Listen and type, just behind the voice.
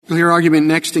We'll hear argument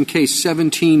next in Case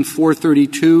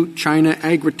 17-432, China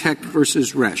Agritech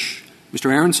versus Resch.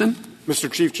 Mr. Aronson. Mr.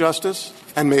 Chief Justice,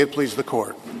 and may it please the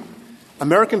Court.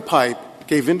 American Pipe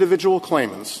gave individual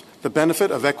claimants the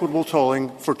benefit of equitable tolling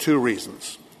for two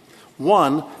reasons.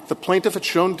 One, the plaintiff had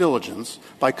shown diligence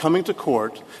by coming to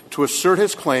court to assert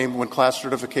his claim when class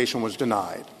certification was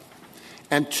denied.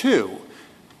 And two,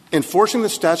 enforcing the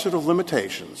statute of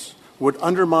limitations would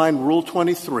undermine Rule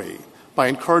 23 by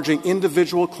encouraging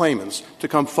individual claimants to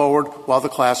come forward while the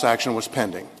class action was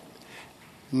pending.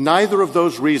 Neither of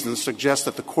those reasons suggest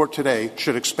that the Court today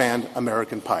should expand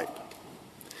American Pipe.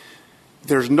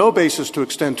 There's no basis to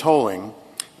extend tolling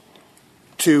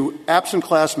to absent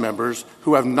class members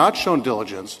who have not shown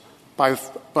diligence by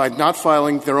not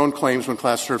filing their own claims when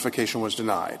class certification was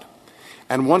denied.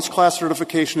 And once class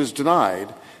certification is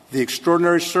denied, the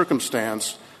extraordinary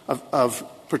circumstance of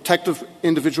protective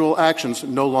individual actions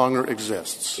no longer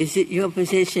exists. Is it your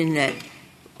position that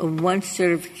once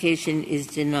certification is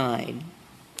denied,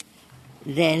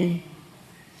 then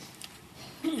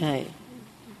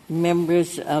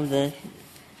members of the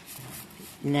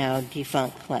now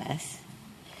defunct class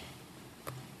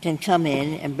can come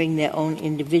in and bring their own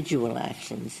individual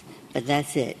actions, but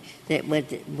that's it? That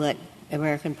what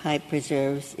American Pipe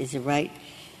preserves is a right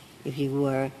if you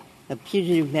were a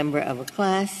putative member of a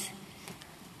class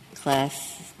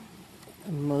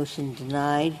motion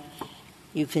denied,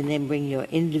 you can then bring your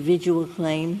individual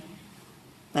claim,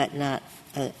 but not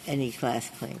any class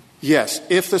claim. Yes,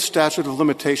 if the statute of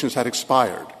limitations had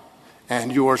expired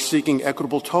and you are seeking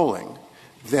equitable tolling,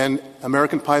 then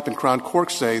American Pipe and Crown Cork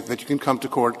say that you can come to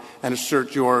court and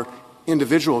assert your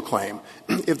individual claim.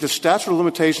 If the statute of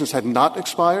limitations had not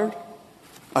expired,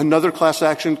 another class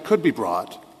action could be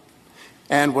brought.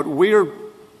 And what we're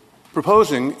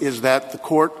proposing is that the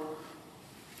Court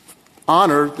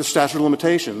honor the statute of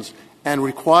limitations and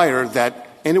require that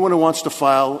anyone who wants to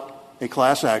file a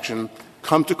class action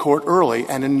come to court early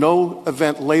and in no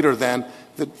event later than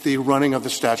the running of the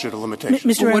statute of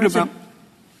limitations. Mr.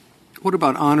 What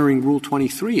about honoring Rule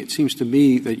 23? It seems to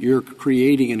me that you're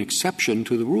creating an exception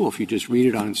to the rule. If you just read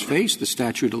it on its face, the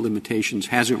statute of limitations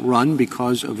hasn't run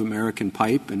because of American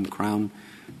Pipe and Crown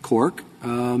Cork.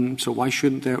 So why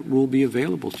shouldn't that rule be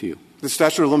available to you? The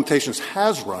statute of limitations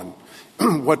has run.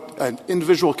 What an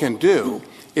individual can do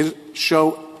is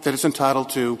show that it's entitled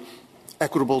to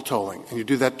equitable tolling. And you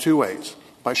do that two ways,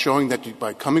 by showing that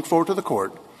by coming forward to the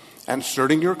court and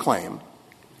asserting your claim,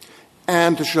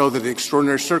 and to show that the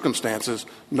extraordinary circumstances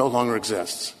no longer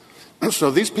exists. So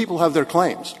these people have their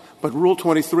claims, but Rule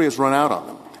 23 has run out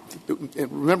on them.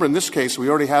 Remember, in this case, we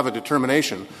already have a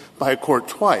determination by a court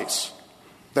twice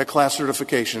that class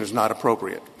certification is not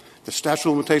appropriate. The statute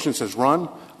of limitations has run.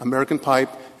 American Pipe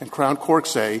and Crown Cork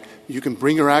say you can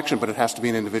bring your action, but it has to be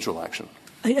an individual action.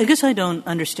 I guess I don't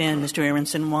understand, Mr.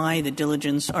 Aronson, why the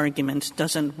diligence argument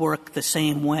doesn't work the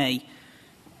same way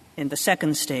in the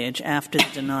second stage after the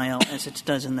denial as it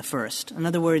does in the first. In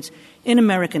other words, in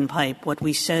American Pipe, what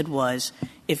we said was,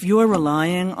 if you're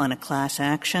relying on a class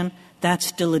action,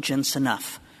 that's diligence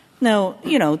enough. Now,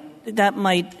 that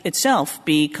might itself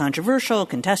be controversial,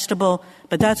 contestable,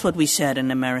 but that's what we said in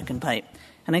American Pipe.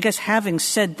 And I guess having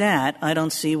said that, I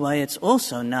don't see why it's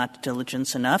also not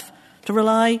diligence enough to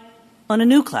rely on a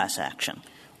new class action.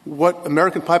 What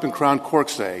American Pipe and Crown Cork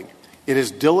say, it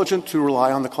is diligent to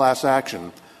rely on the class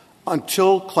action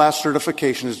until class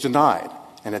certification is denied.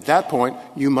 And at that point,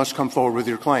 you must come forward with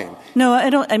your claim. No,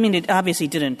 it obviously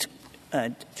didn't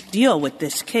deal with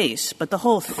this case, but the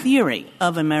whole theory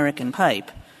of American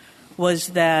Pipe was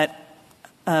that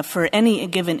for any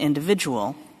given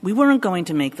individual, we weren't going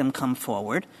to make them come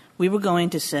forward. We were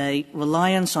going to say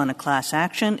reliance on a class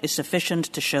action is sufficient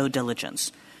to show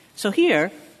diligence. So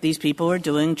here, these people are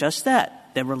doing just that.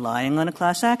 They're relying on a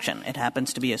class action. It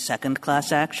happens to be a second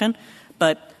class action,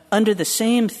 but under the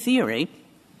same theory,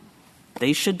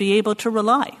 they should be able to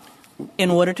rely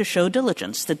in order to show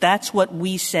diligence, that's what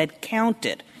we said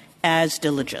counted as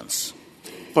diligence.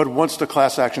 But once the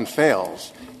class action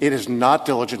fails, it is not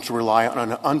diligent to rely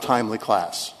on an untimely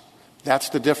class. That's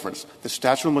the difference. The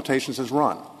statute of limitations has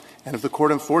run. And if the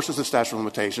Court enforces the statute of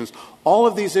limitations, all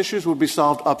of these issues would be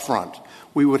solved up front.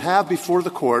 We would have before the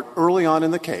Court, early on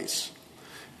in the case,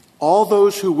 all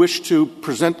those who wish to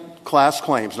present class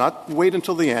claims, not wait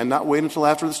until the end, not wait until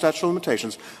after the statute of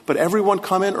limitations, but everyone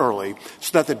come in early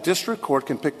so that the district court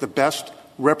can pick the best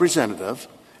representative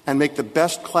and make the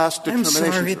best class determinations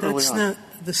early on. I'm sorry, that's not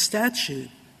 — the statute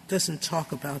doesn't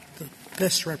talk about the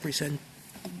best representative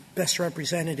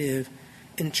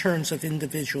in terms of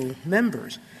individual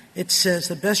members. It says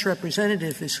the best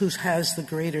representative is who has the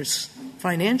greatest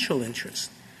financial interest.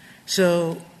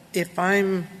 So if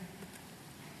I'm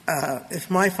if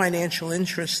my financial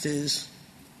interest is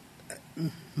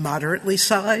moderately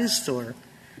sized or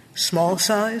small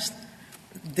sized,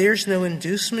 there's no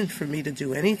inducement for me to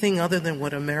do anything other than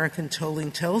what American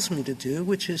tolling tells me to do,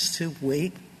 which is to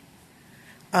wait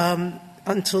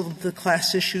until the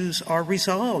class issues are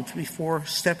resolved before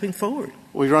stepping forward.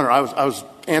 Well, Your Honor, I was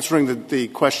answering the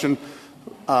question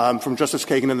from Justice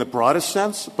Kagan in the broadest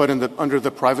sense, but under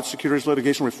the Private Securities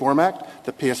Litigation Reform Act,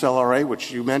 the PSLRA,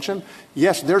 which you mentioned,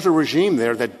 yes, there's a regime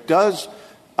there that does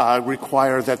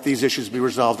require that these issues be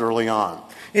resolved early on.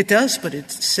 It does, but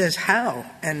it says how,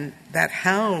 and that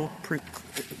how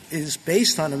is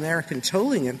based on American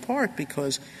tolling in part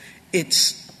because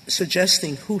it's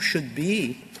suggesting who should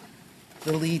be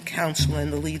the lead counsel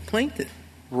and the lead plaintiff.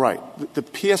 Right. The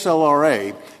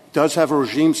PSLRA does have a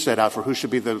regime set out for who should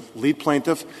be the lead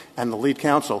plaintiff and the lead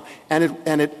counsel, and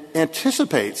it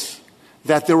anticipates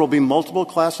that there will be multiple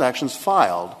class actions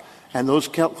filed, and those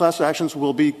class actions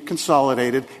will be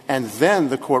consolidated, and then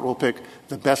the court will pick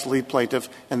the best lead plaintiff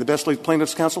and the best lead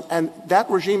plaintiff's counsel, and that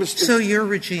regime is... So your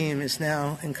regime is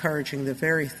now encouraging the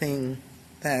very thing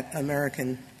that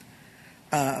American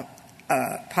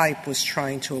Pipe was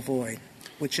trying to avoid,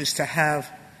 which is to have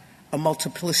a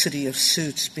multiplicity of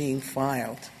suits being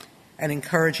filed and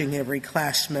encouraging every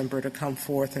class member to come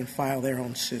forth and file their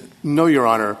own suit. No, Your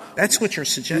Honor. That's what you're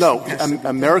suggesting. No.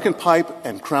 American Pipe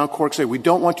and Crown Court say we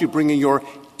don't want you bringing your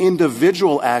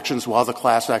individual actions while the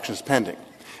class action is pending.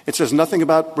 It says nothing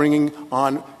about bringing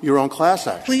on your own class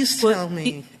action. Please tell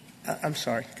me – I'm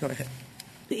sorry. Go ahead.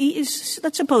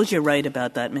 Let's suppose you're right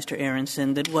about that, Mr.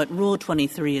 Aronson, that what Rule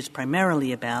 23 is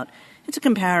primarily about, it's a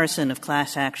comparison of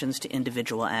class actions to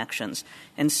individual actions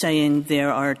and saying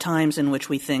there are times in which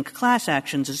we think class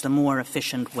actions is the more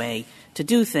efficient way to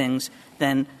do things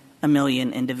than a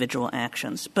million individual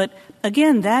actions. But,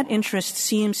 again, that interest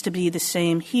seems to be the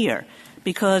same here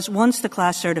because once the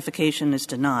class certification is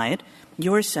denied,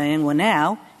 you're saying, well,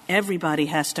 now everybody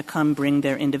has to come bring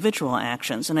their individual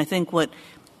actions. And I think what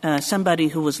somebody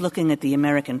who was looking at the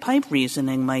American Pipe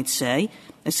reasoning might say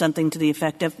is something to the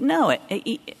effect of, no,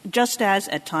 just as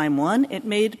at time one it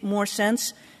made more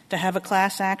sense to have a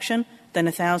class action than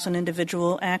 1,000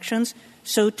 individual actions,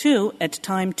 so too at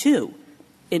time two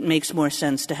it makes more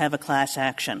sense to have a class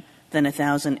action than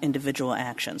 1,000 individual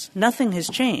actions. Nothing has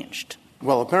changed.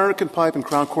 Well, American Pipe and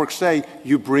Crown Court say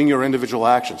you bring your individual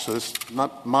actions. So this is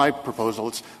not my proposal.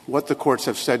 It's what the courts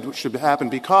have said should happen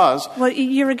because — Well,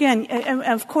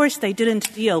 of course they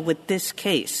didn't deal with this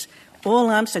case. All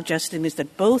I'm suggesting is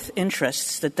that both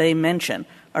interests that they mention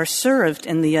are served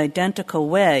in the identical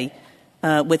way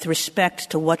with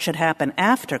respect to what should happen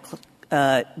after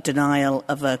denial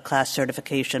of a class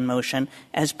certification motion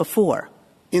as before.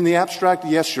 In the abstract,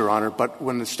 yes, Your Honor, but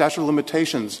when the statute of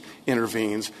limitations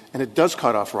intervenes and it does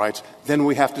cut off rights, then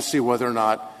we have to see whether or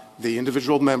not the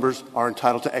individual members are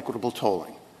entitled to equitable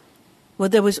tolling. Well,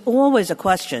 there was always a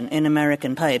question in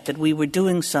American Pipe that we were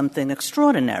doing something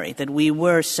extraordinary, that we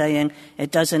were saying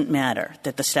it doesn't matter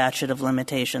that the statute of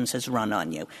limitations has run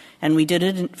on you. And we did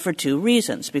it for two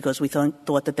reasons, because we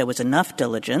thought that there was enough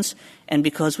diligence and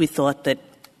because we thought that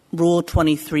Rule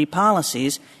 23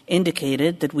 policies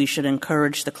indicated that we should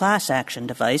encourage the class action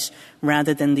device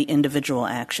rather than the individual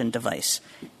action device.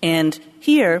 And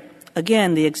here,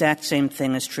 again, the exact same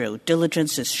thing is true.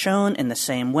 Diligence is shown in the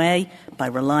same way by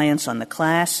reliance on the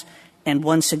class. And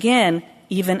once again,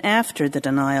 even after the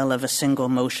denial of a single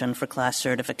motion for class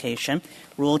certification,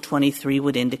 Rule 23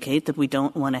 would indicate that we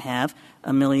don't want to have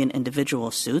 1 million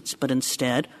individual suits, but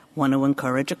instead want to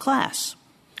encourage a class.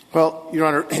 Well, Your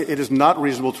Honor, it is not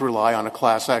reasonable to rely on a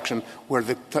class action where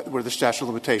the statute of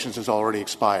limitations has already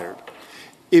expired.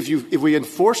 If we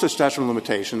enforce the statute of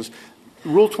limitations,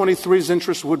 Rule 23's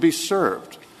interest would be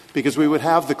served because we would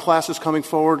have the classes coming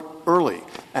forward early,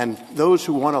 and those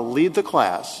who want to lead the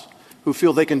class, who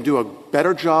feel they can do a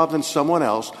better job than someone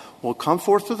else, will come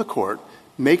forth to the court,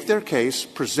 make their case,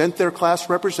 present their class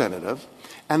representative,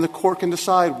 and the court can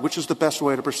decide which is the best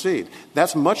way to proceed.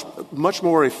 That's much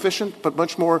more efficient, but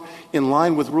much more in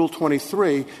line with Rule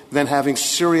 23 than having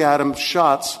seriatim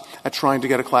shots at trying to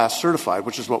get a class certified,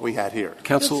 which is what we had here.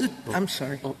 Counsel? I'm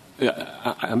sorry.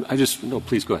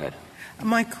 Please go ahead.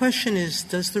 My question is,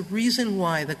 does the reason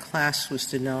why the class was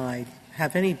denied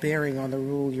have any bearing on the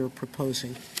rule you're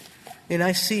proposing? And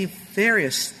I see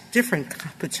various different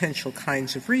potential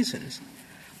kinds of reasons.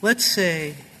 Let's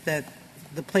say that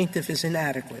the plaintiff is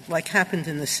inadequate, like happened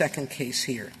in the second case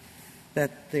here,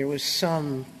 that there was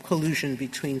some collusion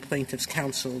between plaintiff's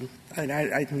counsel, and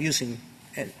I'm using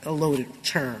a loaded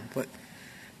term, but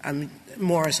I'm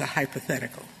more as a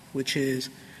hypothetical, which is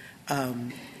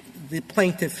the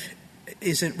plaintiff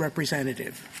isn't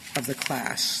representative of the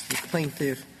class. The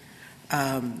plaintiff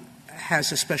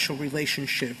has a special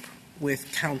relationship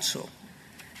with counsel.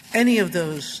 Any of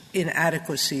those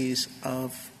inadequacies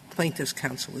of plaintiff's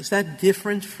counsel, is that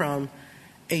different from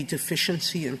a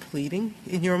deficiency in pleading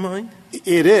in your mind?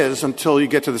 It is until you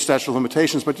get to the statute of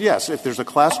limitations. But, yes, if there's a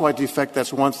class-wide defect,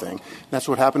 that's one thing. That's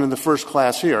what happened in the first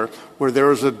class here, where there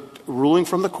was a ruling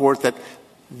from the court that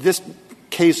this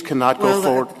case cannot go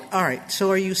forward. All right.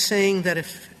 So are you saying that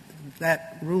if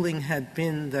that ruling had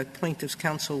been that plaintiff's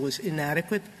counsel was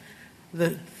inadequate,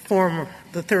 the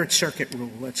Third Circuit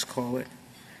rule, let's call it,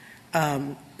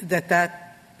 that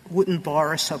wouldn't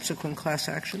bar a subsequent class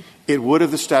action? It would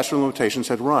if the statute of limitations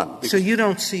had run. So you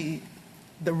don't see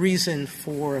the reason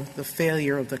for the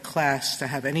failure of the class to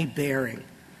have any bearing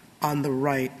on the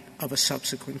right of a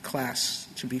subsequent class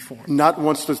to be formed? Not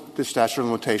once the statute of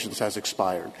limitations has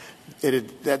expired.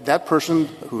 That person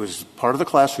who is part of the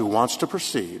class who wants to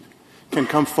proceed can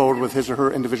come forward with his or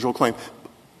her individual claim.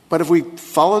 But if we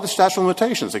follow the statute of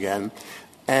limitations again,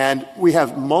 and we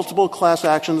have multiple class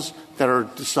actions that are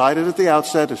decided at the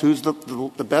outset as who's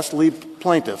the best lead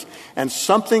plaintiff, and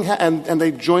and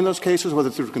they join those cases, whether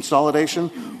through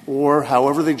consolidation or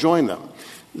however they join them,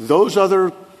 those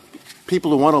other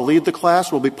people who want to lead the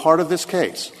class will be part of this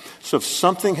case. So if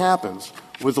something happens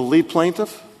with the lead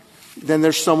plaintiff, then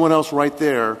there's someone else right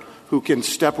there who can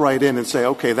step right in and say,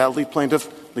 okay, that lead plaintiff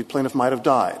might have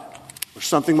died, or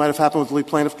something might have happened with the lead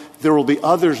plaintiff. There will be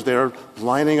others there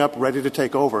lining up ready to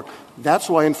take over. That's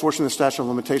why enforcing the statute of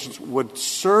limitations would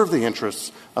serve the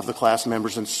interests of the class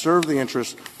members and serve the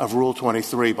interests of Rule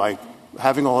 23 by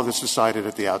having all of this decided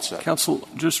at the outset. Counsel,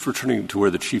 just returning to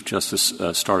where the Chief Justice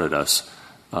started us,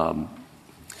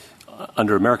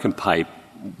 under American Pipe,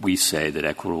 we say that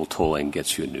equitable tolling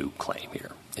gets you a new claim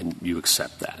here, and you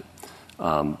accept that.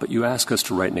 But you ask us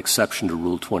to write an exception to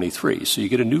Rule 23. So you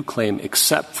get a new claim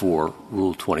except for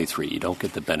Rule 23. You don't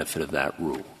get the benefit of that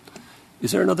rule.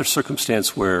 Is there another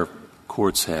circumstance where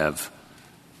courts have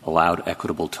allowed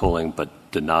equitable tolling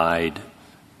but denied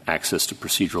access to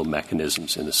procedural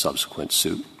mechanisms in a subsequent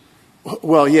suit?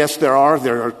 Well, yes, there are.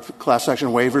 There are class action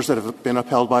waivers that have been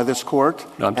upheld by this court.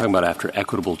 No, I'm talking about after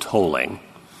equitable tolling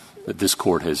that this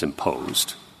court has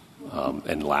imposed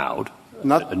and allowed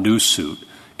a new suit.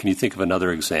 Can you think of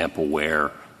another example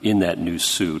where, in that new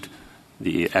suit,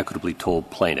 the equitably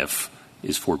tolled plaintiff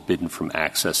is forbidden from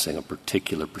accessing a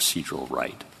particular procedural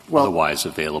right, otherwise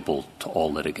available to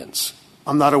all litigants?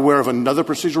 I'm not aware of another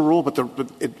procedural rule, but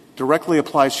it directly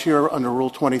applies here under Rule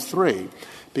 23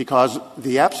 because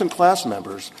the absent class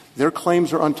members, their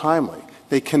claims are untimely.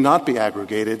 They cannot be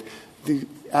aggregated. The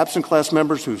absent class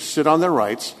members who sit on their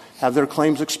rights have their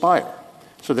claims expire.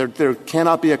 So there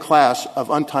cannot be a class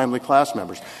of untimely class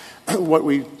members.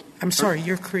 I'm sorry,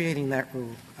 you're creating that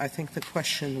rule. I think the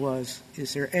question was,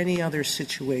 is there any other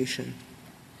situation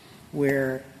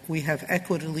where we have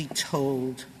equitably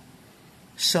tolled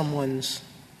someone's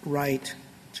right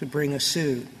to bring a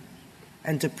suit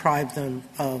and deprive them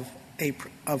of a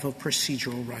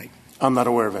procedural right? I'm not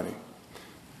aware of any.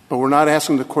 But we're not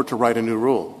asking the court to write a new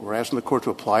rule. We're asking the court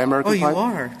to apply American Pipe. Oh, you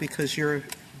are, because you're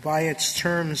by its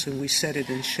terms, and we said it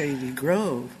in Shady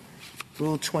Grove,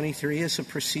 Rule 23 is a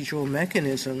procedural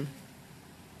mechanism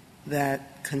that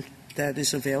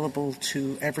is available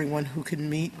to everyone who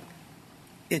can meet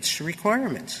its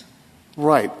requirements.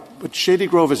 Right. But Shady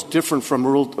Grove is different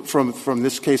from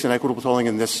this case in equitable tolling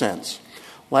in this sense.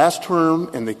 Last term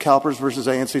in the CalPERS versus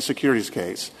ANC Securities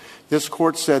case, this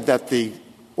court said that the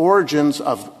origins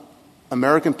of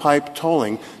American Pipe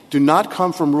tolling do not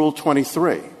come from Rule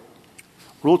 23.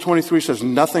 Rule 23 says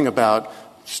nothing about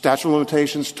statute of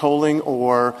limitations, tolling,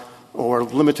 or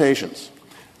limitations.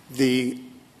 The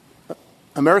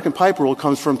American Pipe rule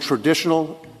comes from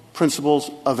traditional principles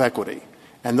of equity,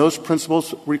 and those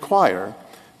principles require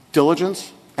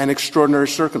diligence and extraordinary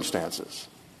circumstances.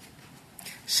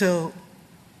 So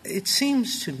it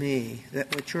seems to me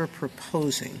that what you're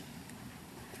proposing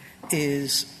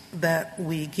is that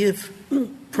we give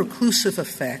preclusive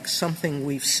effect, something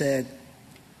we've said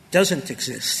doesn't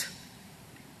exist,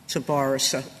 to bar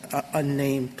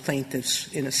unnamed plaintiffs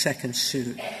in a second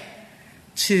suit,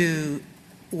 to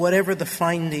whatever the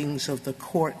findings of the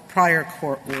prior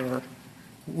court were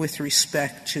with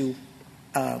respect to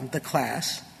the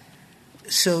class.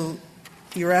 So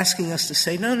you're asking us to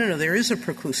say, no, there is a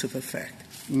preclusive effect.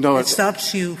 No, it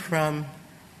stops you from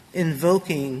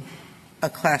invoking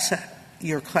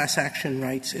your class action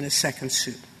rights in a second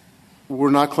suit.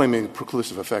 We're not claiming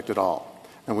preclusive effect at all.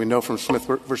 And we know from Smith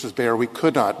versus Bayer we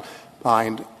could not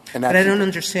bind And but I don't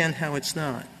understand how it's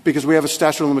not. Because we have a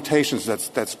statute of limitations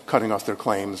that's cutting off their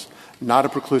claims, not a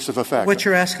preclusive effect. What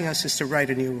you're asking us is to write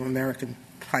a new American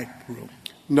pipe rule.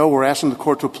 No, we're asking the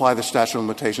court to apply the statute of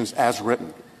limitations as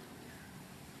written.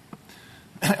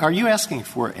 Are you asking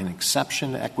for an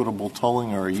exception to equitable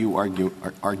tolling, or are you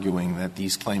arguing that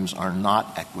these claims are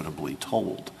not equitably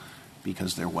tolled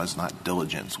because there was not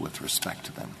diligence with respect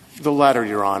to them? The latter,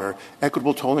 Your Honor.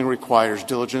 Equitable tolling requires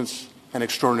diligence and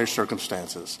extraordinary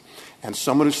circumstances. And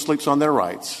someone who sleeps on their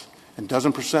rights and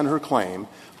doesn't present her claim,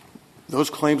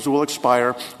 those claims will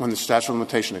expire when the statute of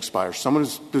limitation expires. Someone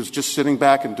who's just sitting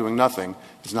back and doing nothing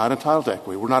is not entitled to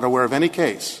equity. We're not aware of any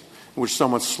case in which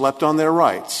someone slept on their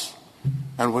rights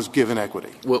and was given equity.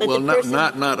 Well,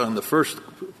 not on the first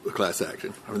class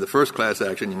action. I mean, the first class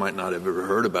action, you might not have ever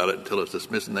heard about it until it's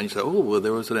dismissed, and then you say, oh, well,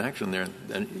 there was an action there,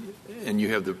 and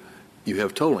you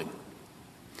have tolling.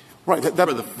 Right.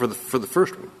 For the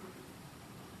first one.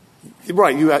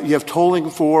 Right. You have tolling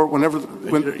for whenever.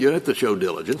 You don't have to show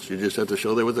diligence. You just have to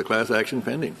show there was a class action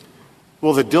pending.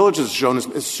 Well, the diligence shown is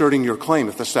asserting your claim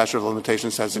if the statute of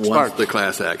limitations has expired. Once the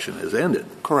class action has ended.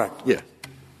 Correct. Yeah.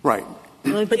 Right.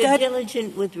 Well, if you're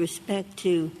diligent with respect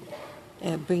to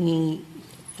bringing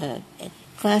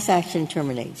class action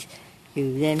terminates,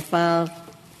 you then file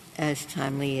as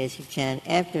timely as you can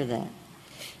after that.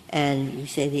 And you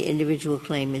say the individual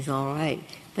claim is all right.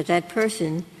 But that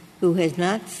person who has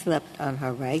not slept on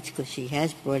her rights because she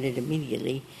has brought it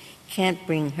immediately can't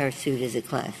bring her suit as a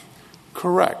class.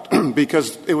 Correct.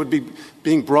 Because it would be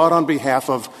being brought on behalf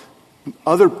of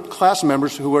other class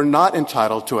members who are not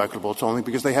entitled to equitable tolling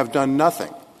because they have done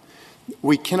nothing.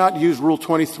 We cannot use Rule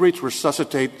 23 to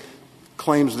resuscitate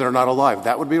claims that are not alive.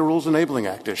 That would be a Rules Enabling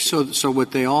Act issue. So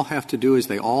what they all have to do is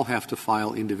they all have to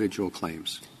file individual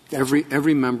claims.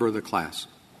 Every member of the class.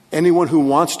 Anyone who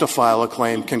wants to file a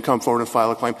claim can come forward and file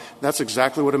a claim. That's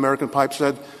exactly what American Pipe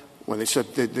said when they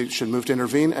said they should move to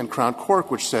intervene, and Crown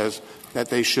Court, which says that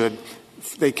they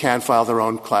can file their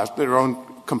own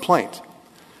complaint.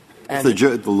 And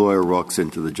if the lawyer walks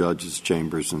into the judge's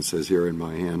chambers and says, here in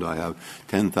my hand I have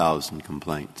 10,000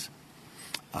 complaints,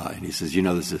 and he says,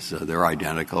 they're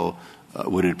identical,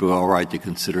 would it be all right to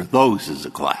consider those as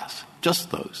a class,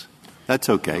 just those? That's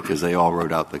okay, because they all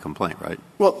wrote out the complaint, right?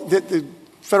 Well, the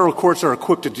federal courts are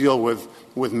equipped to deal with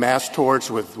mass torts,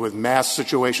 with mass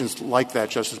situations like that,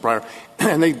 Justice Breyer,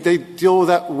 and they deal with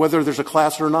that whether there's a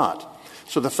class or not.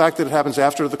 So the fact that it happens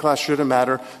after the class shouldn't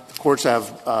matter. The courts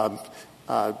have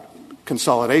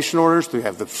consolidation orders. They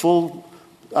have the full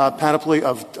panoply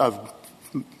of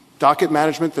docket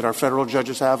management that our federal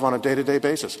judges have on a day-to-day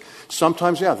basis.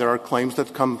 Sometimes, there are claims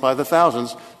that come by the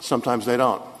thousands. Sometimes they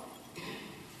don't.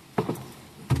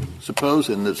 Suppose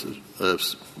in this,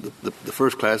 the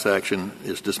first class action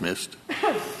is dismissed.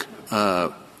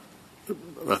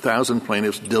 1,000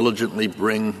 plaintiffs diligently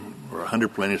bring, or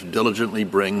 100 plaintiffs diligently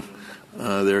bring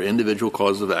their individual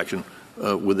causes of action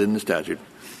within the statute.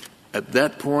 At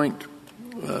that point,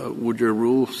 would your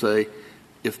rule say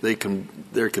if there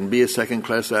can be a second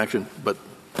class action, but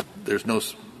there's no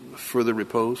further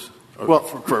repose?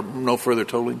 For no further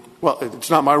tolling? Well,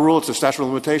 it's not my rule. It's a statute of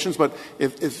limitations. But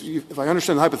if I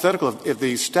understand the hypothetical, if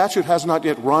the statute has not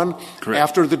yet run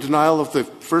after the denial of the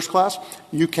first class,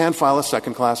 you can file a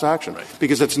second class action. Right.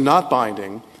 Because it's not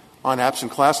binding on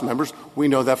absent class members. We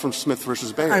know that from Smith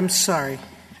versus Bayer. I'm sorry.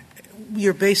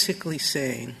 You're basically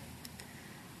saying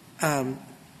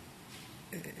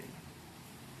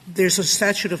there's a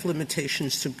statute of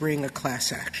limitations to bring a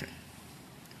class action.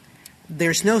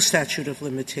 There's no statute of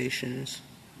limitations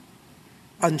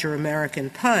under American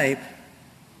Pipe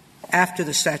after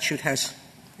the statute has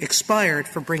expired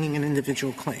for bringing an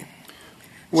individual claim.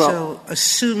 So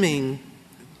assuming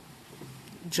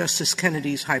Justice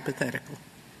Kennedy's hypothetical,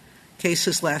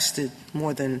 cases lasted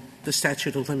more than the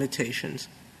statute of limitations.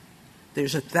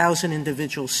 There's 1,000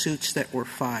 individual suits that were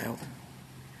filed.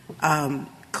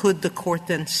 Could the court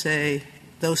then say,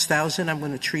 those 1,000 I'm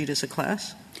going to treat as a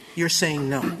class? You're saying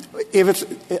no.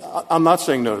 I'm not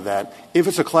saying no to that. If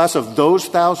it's a class of those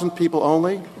 1,000 people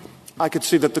only, I could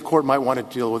see that the court might want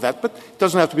to deal with that. But it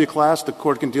doesn't have to be a class. The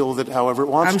court can deal with it however it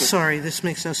wants to. I'm sorry. This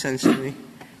makes no sense to me.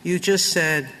 You just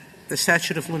said the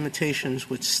statute of limitations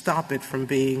would stop it from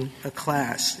being a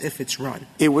class if it's run.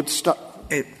 It would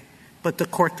stop. But the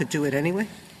court could do it anyway?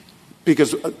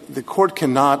 Because the court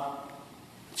cannot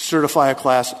certify a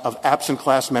class of absent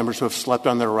class members who have slept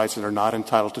on their rights and are not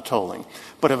entitled to tolling.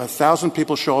 But if 1,000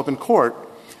 people show up in court,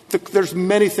 there's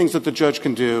many things that the judge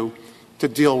can do to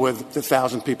deal with the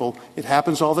 1,000 people. It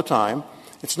happens all the time.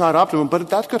 It's not optimum, but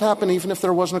that could happen even if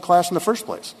there wasn't a class in the first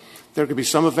place. There could be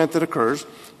some event that occurs.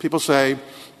 People say,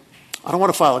 I don't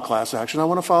want to file a class action. I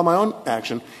want to file my own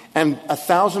action. And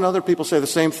 1,000 other people say the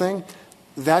same thing.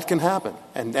 That can happen.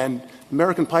 And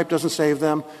American Pipe doesn't save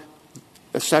them.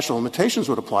 The statute of limitations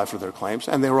would apply for their claims,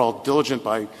 and they were all diligent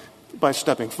by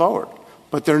stepping forward.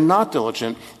 But they're not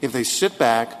diligent if they sit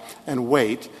back and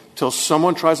wait till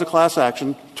someone tries a class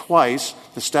action twice,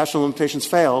 the statute of limitations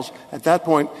fails. At that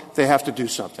point, they have to do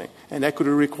something. And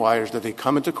equity requires that they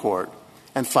come into court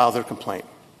and file their complaint.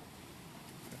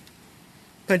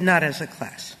 But not as a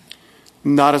class.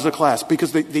 Not as a class,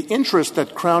 because the interest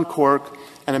that Crown Cork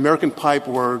and American Pipe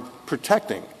were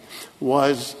protecting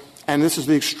was, and this is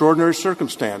the extraordinary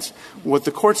circumstance, what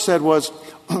the court said was,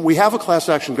 we have a class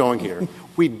action going here.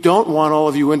 We don't want all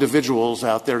of you individuals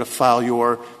out there to file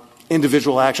your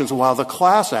individual actions while the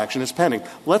class action is pending.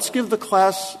 Let's give the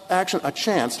class action a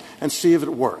chance and see if it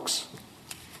works.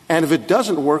 And if it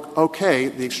doesn't work, okay,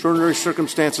 the extraordinary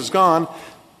circumstance is gone.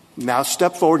 Now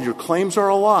step forward. Your claims are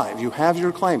alive. You have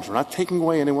your claims. We're not taking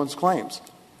away anyone's claims.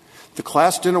 The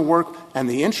class didn't work, and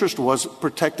the interest was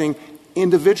protecting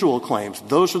individual claims.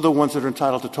 Those are the ones that are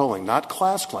entitled to tolling, not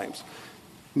class claims.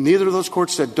 Neither of those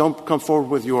courts said don't come forward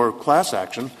with your class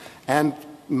action, and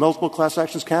multiple class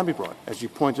actions can be brought, as you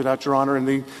pointed out, Your Honor, in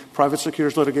the Private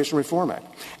Securities Litigation Reform Act.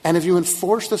 And if you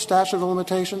enforce the statute of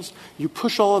limitations, you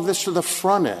push all of this to the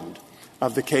front end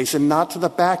of the case and not to the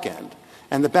back end.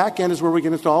 And the back end is where we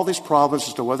get into all these problems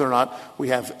as to whether or not we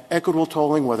have equitable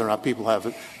tolling, whether or not people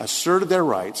have asserted their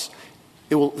rights.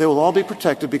 They will all be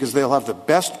protected because they'll have the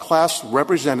best class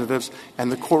representatives,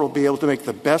 and the court will be able to make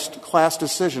the best class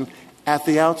decision at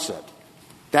the outset.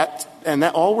 And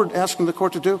all we're asking the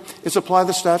court to do is apply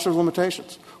the statute of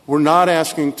limitations. We're not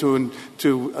asking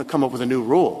to come up with a new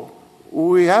rule.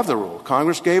 We have the rule.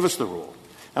 Congress gave us the rule.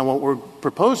 And what we're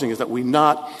proposing is that we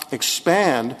not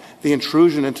expand the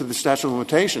intrusion into the statute of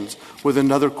limitations with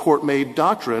another court-made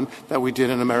doctrine that we did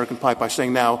in American Pipe by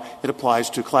saying now it applies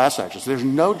to class actions. There's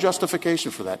no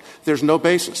justification for that. There's no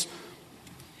basis.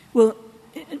 Well,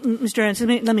 Mr. Aronson,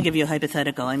 let me give you a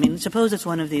hypothetical. I mean, suppose it's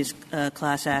one of these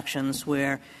class actions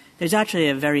where there's actually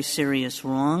a very serious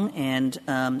wrong and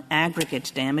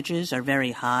aggregate damages are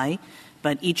very high,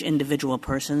 but each individual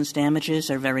person's damages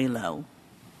are very low,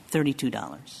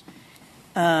 $32.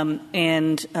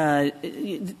 And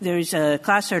there's a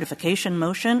class certification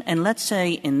motion, and let's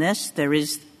say in this there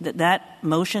is that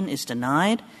motion is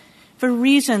denied for a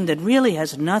reason that really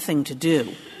has nothing to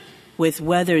do with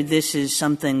whether this is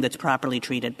something that's properly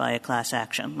treated by a class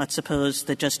action. Let's suppose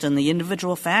that just in the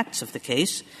individual facts of the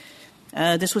case,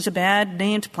 this was a bad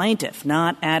named plaintiff,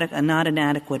 not an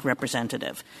adequate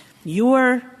representative.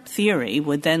 Your theory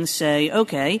would then say,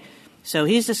 okay, so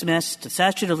he's dismissed, the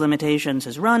statute of limitations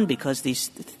is run because these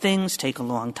things take a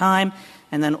long time,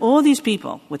 and then all these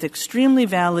people with extremely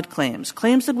valid claims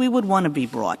that we would want to be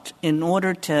brought in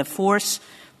order to force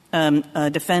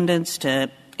defendants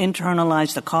to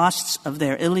internalize the costs of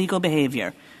their illegal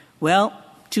behavior. Well,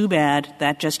 too bad,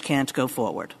 that just can't go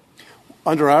forward.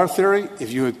 Under our theory,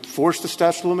 if you had forced the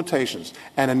statute of limitations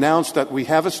and announced that we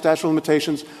have a statute of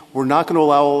limitations, we're not going to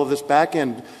allow all of this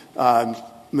back-end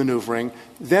maneuvering,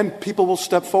 then people will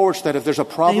step forward so that if there's a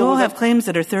problem They all with have claims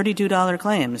that are $32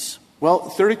 claims. Well,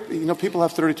 people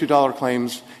have $32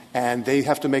 claims, and they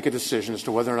have to make a decision as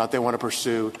to whether or not they want to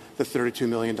pursue the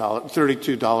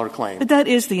 $32 claim. But that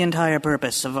is the entire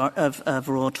purpose of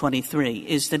Rule 23,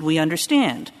 is that we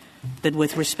understand that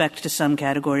with respect to some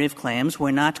category of claims, we're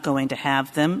not going to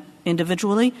have them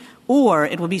individually, or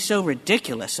it would be so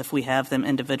ridiculous if we have them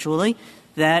individually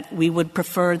that we would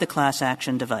prefer the class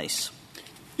action device.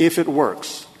 If it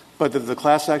works. But if the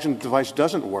class action device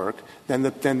doesn't work, then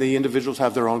the individuals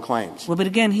have their own claims. Well, but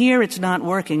again, here it's not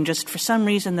working just for some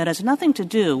reason that has nothing to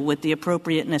do with the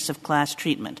appropriateness of class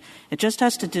treatment. It just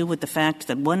has to do with the fact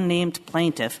that one named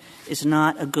plaintiff is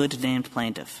not a good named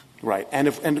plaintiff. Right. And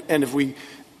if we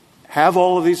have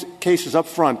all of these cases up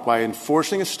front by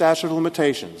enforcing a statute of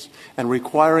limitations and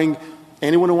requiring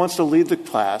anyone who wants to lead the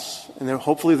class, and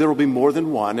hopefully there will be more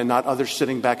than one and not others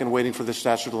sitting back and waiting for the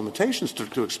statute of limitations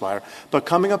to expire, but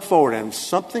coming up forward and if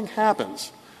something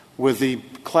happens with the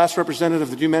class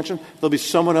representative that you mentioned, there'll be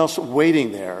someone else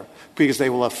waiting there because they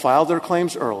will have filed their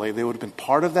claims early. They would have been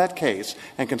part of that case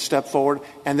and can step forward,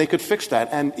 and they could fix that.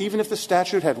 And even if the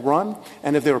statute had run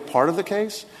and if they were part of the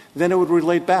case, then it would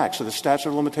relate back. So the statute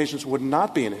of limitations would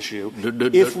not be an issue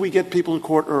if we get people in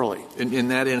court early. In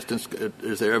that instance,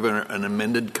 is there ever an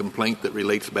amended complaint that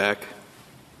relates back?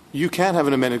 You can have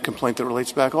an amended complaint that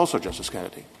relates back also, Justice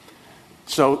Kennedy.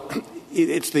 So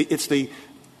it's the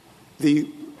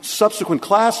subsequent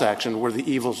class action where the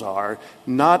evils are,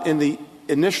 not in the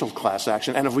initial class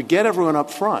action. And if we get everyone up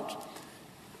front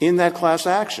in that class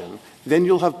action, then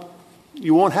you'll have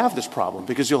you won't have this problem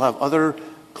because you'll have other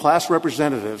class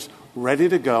representatives ready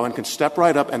to go and can step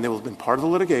right up, and they will have been part of the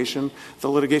litigation. The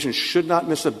litigation should not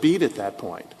miss a beat at that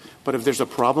point. But if there's a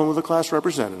problem with a class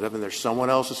representative and there's someone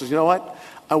else who says, you know what,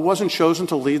 I wasn't chosen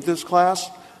to lead this class,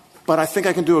 but I think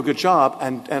I can do a good job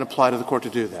and apply to the court to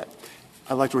do that.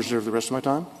 I'd like to reserve the rest of my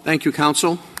time. Thank you,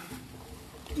 counsel.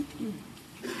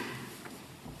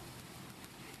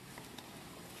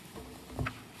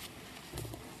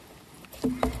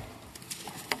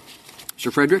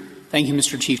 Mr. Frederick. Thank you,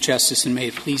 Mr. Chief Justice, and may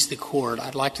it please the Court.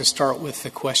 I'd like to start with the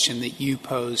question that you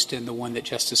posed and the one that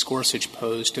Justice Gorsuch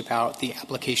posed about the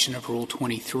application of Rule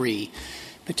 23.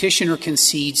 Petitioner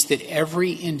concedes that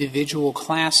every individual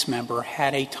class member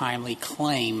had a timely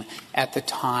claim at the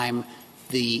time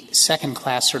the second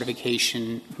class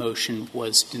certification motion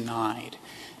was denied.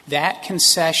 That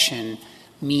concession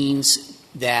means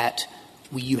that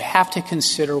you have to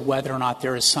consider whether or not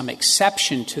there is some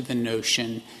exception to the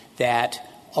notion that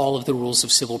all of the rules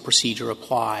of civil procedure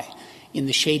apply. In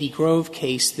the Shady Grove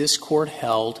case, this Court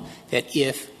held that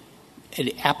if an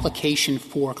application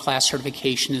for class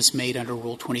certification is made under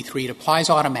Rule 23, it applies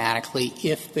automatically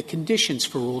if the conditions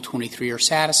for Rule 23 are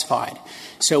satisfied.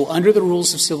 So under the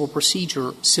rules of civil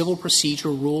procedure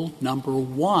rule number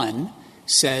 1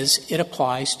 says it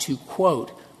applies to,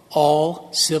 quote,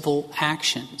 all civil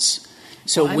actions.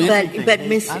 So I don't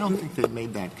think they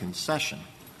made that concession.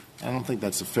 I don't think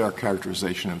that's a fair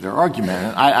characterization of their argument.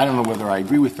 And I don't know whether I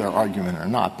agree with their argument or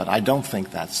not, but I don't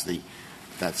think that's the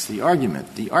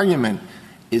argument. The argument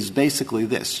is basically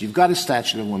this. You've got a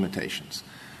statute of limitations.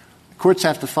 Courts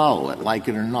have to follow it, like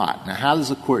it or not. Now, how does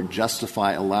a court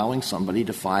justify allowing somebody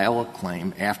to file a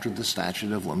claim after the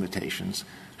statute of limitations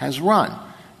has run?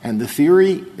 And the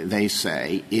theory, they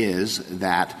say, is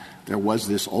that there was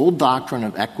this old doctrine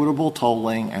of equitable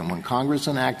tolling, and when Congress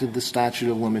enacted the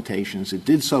statute of limitations, it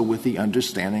did so with the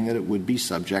understanding that it would be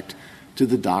subject to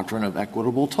the doctrine of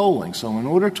equitable tolling. So in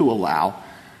order to allow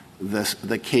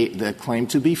the claim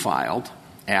to be filed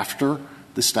after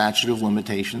the statute of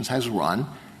limitations has run,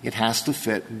 it has to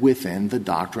fit within the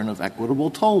doctrine of equitable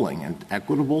tolling. And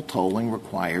equitable tolling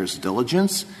requires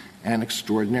diligence and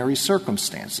extraordinary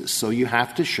circumstances. So you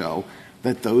have to show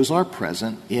that those are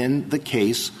present in the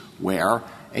case where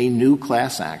a new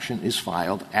class action is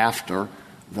filed after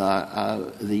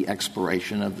the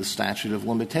expiration of the statute of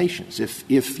limitations. If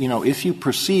you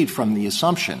proceed from the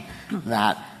assumption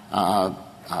that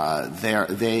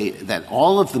that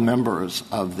all of the members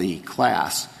of the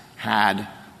class had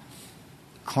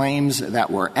claims that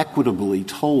were equitably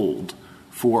tolled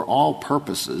for all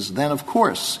purposes, then of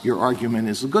course your argument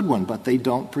is a good one, but they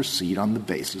don't proceed on the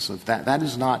basis of that. That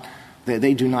is not —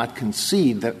 they do not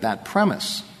concede that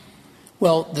premise.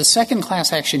 Well, the second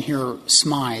class action here,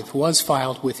 Smythe, was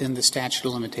filed within the statute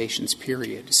of limitations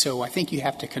period. So I think you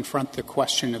have to confront the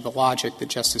question of the logic that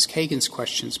Justice Kagan's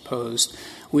questions posed,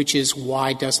 which is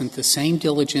why doesn't the same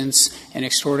diligence and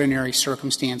extraordinary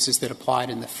circumstances that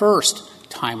applied in the first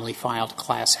timely filed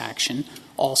class action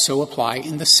also apply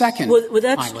in the second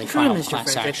timely filed Mr.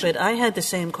 class Frederick, action? but I had the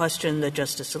same question that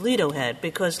Justice Alito had,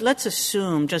 because let's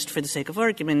assume, just for the sake of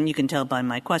argument, and you can tell by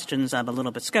my questions I'm a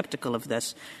little bit skeptical of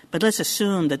this, but let's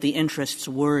assume that the interests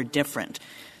were different.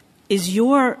 Is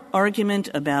your argument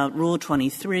about Rule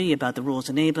 23, about the Rules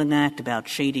Enabling Act, about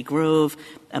Shady Grove,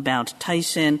 about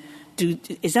Tyson,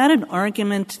 is that an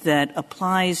argument that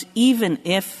applies even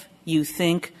if you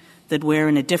think that we're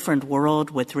in a different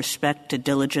world with respect to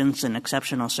diligence and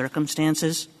exceptional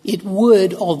circumstances? It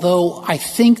would, although I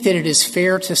think that it is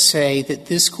fair to say that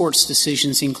this Court's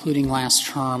decisions, including last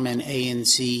term and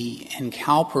A&Z and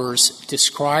CalPERS,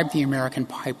 describe the American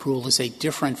Pipe Rule as a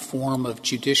different form of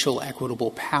judicial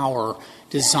equitable power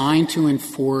designed to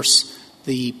enforce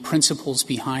the principles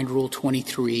behind Rule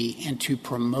 23 and to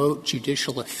promote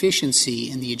judicial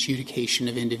efficiency in the adjudication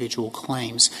of individual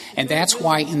claims. And that's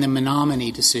why in the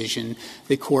Menominee decision,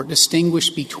 the Court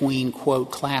distinguished between, quote,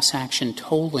 class action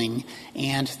tolling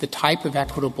and the type of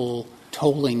equitable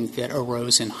tolling that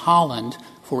arose in Holland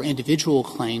for individual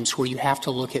claims, where you have to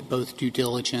look at both due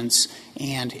diligence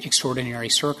and extraordinary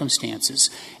circumstances.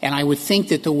 And I would think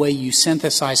that the way you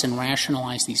synthesize and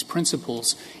rationalize these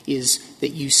principles is that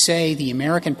you say the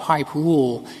American Pipe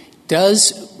Rule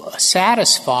does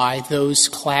satisfy those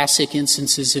classic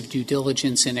instances of due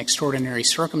diligence and extraordinary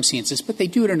circumstances, but they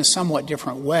do it in a somewhat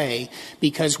different way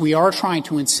because we are trying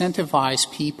to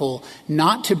incentivize people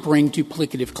not to bring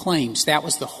duplicative claims. That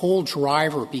was the whole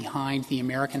driver behind the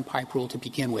American Pipe Rule to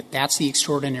begin with. That's the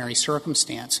extraordinary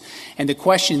circumstance. And the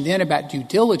question then about due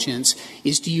diligence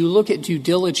is, do you look at due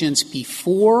diligence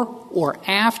before or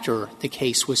after the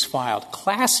case was filed.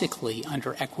 Classically,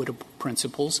 under equitable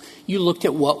principles, you looked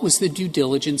at what was the due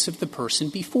diligence of the person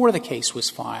before the case was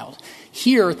filed.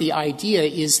 Here, the idea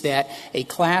is that a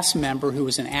class member who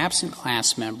is an absent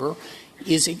class member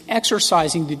is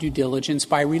exercising the due diligence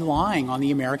by relying on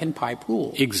the American Pipe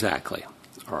rule. Exactly.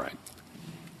 All right.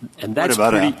 And that's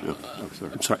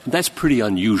that's pretty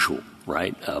unusual,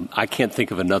 right? I can't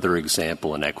think of another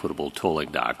example in equitable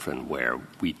tolling doctrine where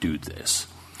we do this,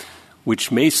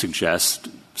 which may suggest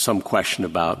some question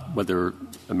about whether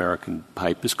American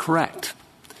Pipe is correct.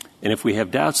 And if we have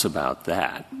doubts about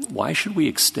that, why should we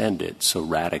extend it so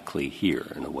radically here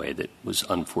in a way that was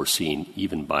unforeseen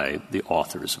even by the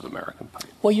authors of American Pipe?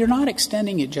 Well, you're not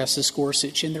extending it, Justice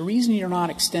Gorsuch, and the reason you're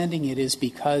not extending it is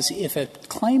because if a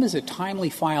claim is a timely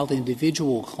filed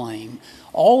individual claim,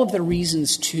 all of the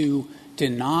reasons to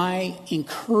deny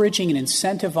encouraging and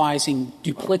incentivizing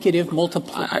duplicative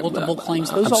multiple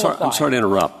claims, those all apply. I'm sorry to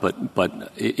interrupt,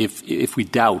 but if we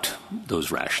doubt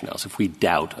those rationales, if we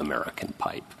doubt American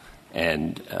Pipe,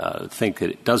 and think that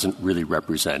it doesn't really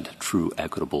represent true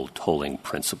equitable tolling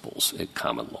principles at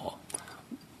common law,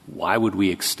 why would we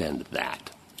extend that?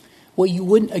 Well, you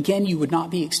would not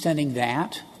be extending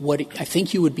that. What I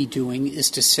think you would be doing is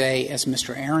to say, as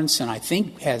Mr. Aronson, I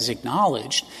think, has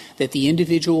acknowledged, that the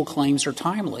individual claims are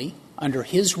timely under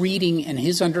his reading and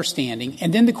his understanding.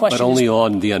 And then the question But only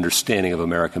on the understanding of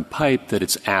American Pipe that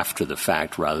it's after the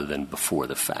fact rather than before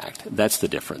the fact. That's the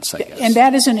difference, I guess. And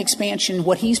that is an expansion.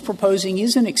 What he's proposing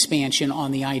is an expansion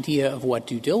on the idea of what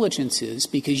due diligence is,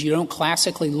 because you don't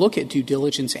classically look at due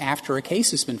diligence after a case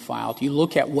has been filed. You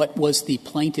look at what was the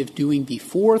plaintiff doing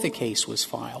before the case was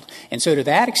filed. And so to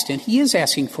that extent, he is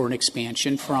asking for an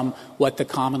expansion from what the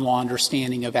common law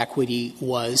understanding of equity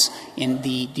was in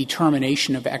the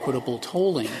determination of equitable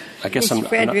tolling. I guess Mr.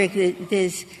 Frederick,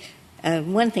 there's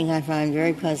one thing I find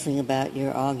very puzzling about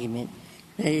your argument,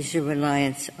 that is your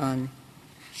reliance on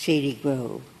Shady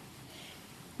Grove.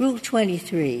 Rule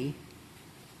 23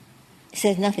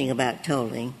 says nothing about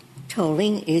tolling.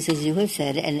 Tolling is, as you have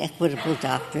said, an equitable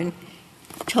doctrine.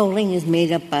 Tolling is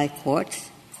made up by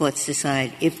courts. Courts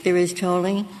decide if there is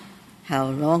tolling, how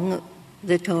long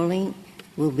the tolling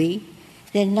will be.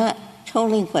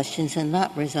 Tolling questions are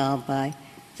not resolved by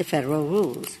the federal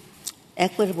rules.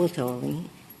 Equitable tolling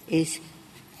is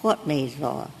court-made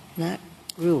law, not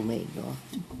rule-made law.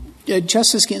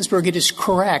 Justice Ginsburg, it is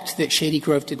correct that Shady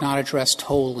Grove did not address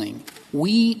tolling.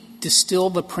 We distill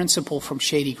the principle from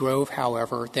Shady Grove,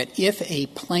 however, that if a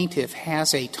plaintiff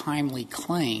has a timely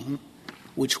claim,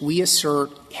 which we assert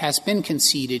has been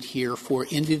conceded here for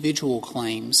individual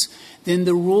claims, then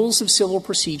the rules of civil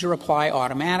procedure apply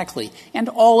automatically, and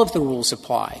all of the rules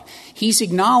apply. He's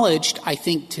acknowledged, I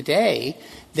think today,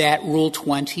 that Rule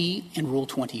 20 and Rule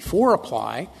 24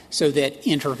 apply so that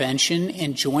intervention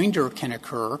and joinder can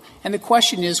occur. And the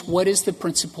question is, what is the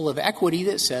principle of equity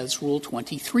that says Rule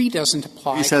 23 doesn't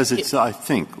apply? He says it's, I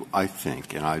think,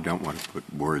 and I don't want to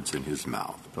put words in his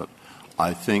mouth, but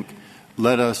I think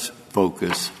let us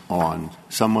focus on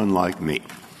someone like me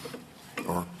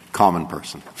or common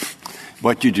person.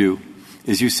 What you do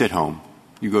is you sit home,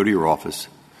 you go to your office,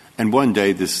 and one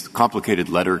day this complicated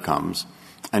letter comes,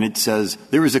 and it says,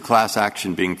 there is a class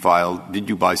action being filed. Did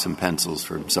you buy some pencils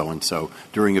from so-and-so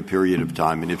during a period of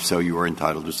time? And if so, you are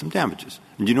entitled to some damages.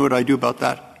 And do you know what I do about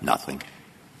that? Nothing.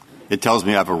 It tells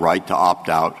me I have a right to opt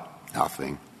out.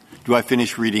 Nothing. Do I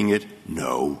finish reading it?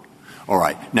 No. All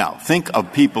right. Now, think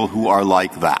of people who are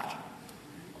like that.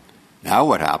 Now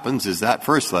what happens is that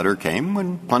first letter came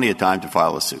when plenty of time to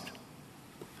file a suit.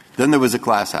 Then there was a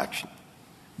class action.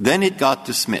 Then it got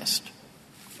dismissed.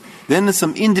 Then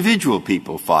some individual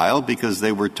people filed because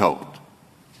they were told.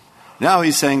 Now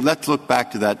he's saying, let's look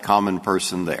back to that common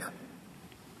person there.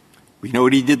 We know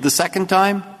what he did the second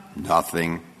time?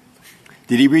 Nothing.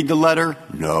 Did he read the letter?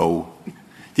 No.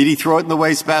 Did he throw it in the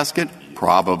wastebasket?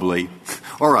 Probably.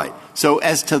 All right. So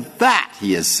as to that,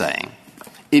 he is saying,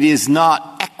 it is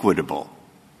not equitable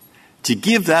to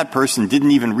give that person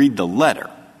didn't even read the letter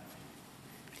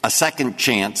a second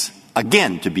chance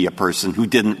again to be a person who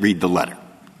didn't read the letter.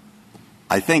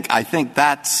 I think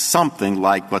that's something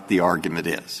like what the argument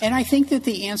is. And I think that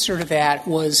the answer to that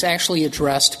was actually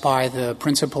addressed by the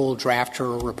principal drafter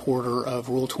or reporter of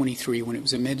Rule 23 when it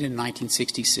was amended in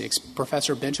 1966.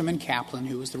 Professor Benjamin Kaplan,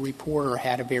 who was the reporter,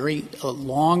 had a very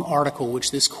long article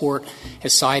which this Court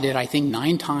has cited, I think,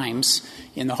 9 times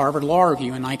in the Harvard Law Review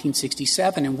in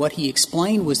 1967. And what he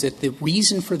explained was that the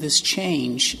reason for this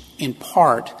change, in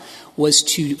part, was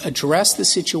to address the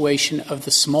situation of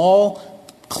the small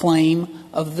claim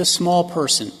of the small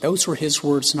person. Those were his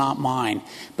words, not mine.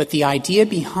 But the idea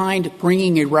behind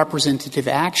bringing a representative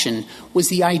action was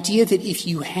the idea that if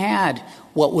you had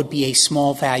what would be a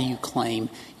small value claim,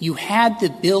 you had the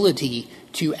ability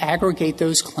to aggregate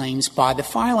those claims by the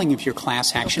filing of your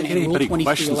class action, and Rule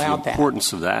 23 allowed the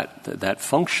importance of that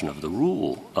function of the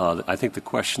rule. I think the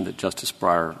question that Justice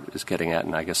Breyer is getting at,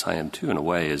 and I guess I am too in a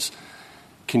way, is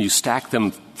can you stack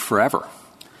them forever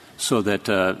so that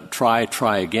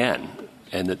try again,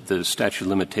 and that the statute of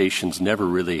limitations never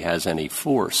really has any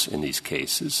force in these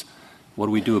cases? What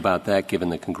do we do about that given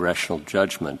the congressional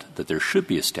judgment that there should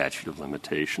be a statute of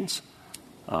limitations?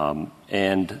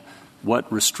 And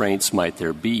what restraints might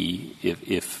there be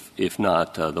if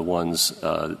not the ones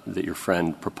that your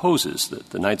friend proposes?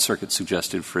 The Ninth Circuit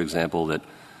suggested, for example, that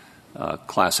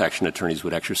class action attorneys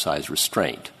would exercise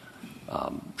restraint.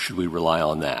 Should we rely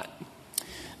on that?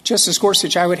 Justice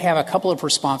Gorsuch, I would have a couple of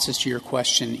responses to your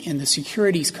question. In the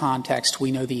securities context,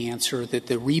 we know the answer that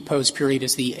the repose period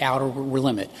is the outer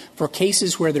limit. For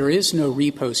cases where there is no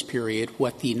repose period,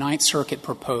 what the Ninth Circuit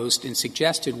proposed and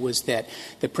suggested was that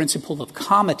the principle of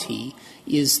comity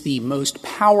is the most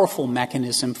powerful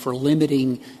mechanism for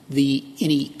limiting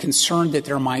any concern that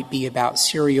there might be about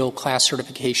serial class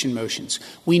certification motions.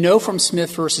 We know from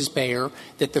Smith versus Bayer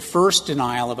that the first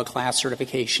denial of a class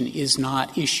certification is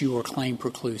not issue or claim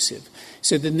preclusive.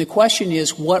 So then the question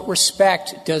is, what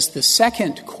respect does the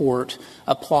second court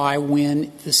apply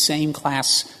when the same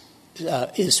class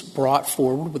is brought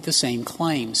forward with the same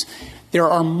claims? There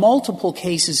are multiple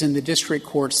cases in the district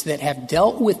courts that have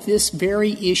dealt with this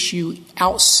very issue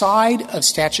outside of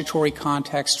statutory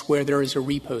context where there is a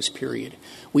repose period.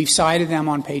 We've cited them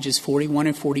on pages 41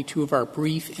 and 42 of our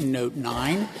brief in Note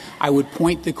 9. I would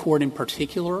point the Court in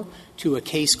particular to a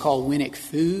case called Winnick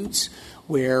Foods,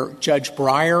 where Judge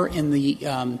Breyer in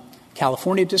the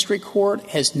California District Court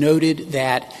has noted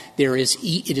that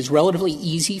it is relatively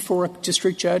easy for a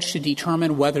district judge to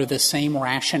determine whether the same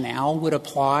rationale would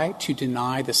apply to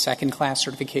deny the second class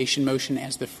certification motion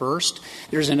as the first.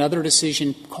 There's another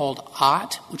decision called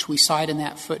Ott, which we cite in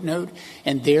that footnote,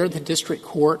 and there the district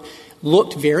court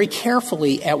looked very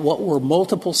carefully at what were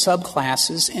multiple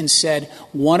subclasses and said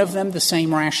one of them, the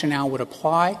same rationale would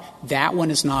apply. That one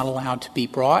is not allowed to be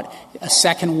brought. A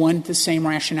second one, the same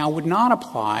rationale would not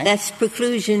apply. That's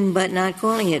preclusion, but not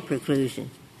calling it preclusion.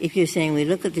 If you're saying we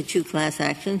look at the two class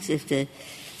actions, if the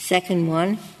second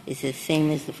one is the same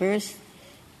as the first,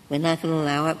 we're not going to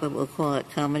allow it, but we'll call it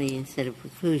comity instead of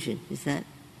preclusion. Is that?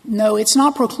 No, it's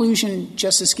not preclusion,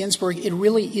 Justice Ginsburg. It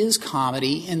really is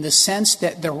comity in the sense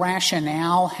that the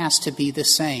rationale has to be the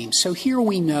same. So here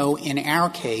we know in our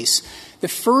case the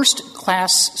first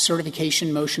class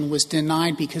certification motion was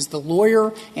denied because the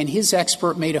lawyer and his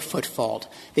expert made a foot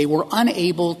fault. They were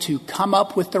unable to come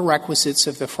up with the requisites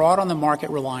of the fraud on the market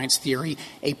reliance theory,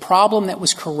 a problem that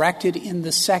was corrected in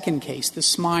the second case, the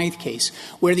Smythe case,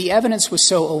 where the evidence was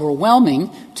so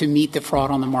overwhelming to meet the fraud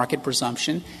on the market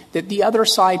presumption that the other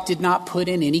side did not put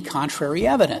in any contrary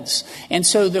evidence. And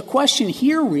so the question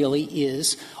here really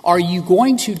is, are you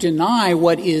going to deny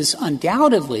what is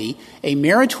undoubtedly a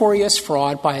meritorious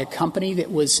fraud by a company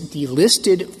that was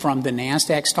delisted from the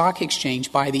NASDAQ stock exchange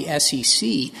by the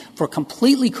SEC for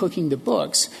completely cooking the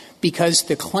books because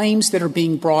the claims that are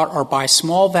being brought are by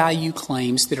small value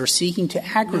claims that are seeking to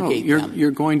aggregate them?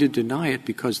 You're going to deny it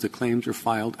because the claims are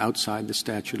filed outside the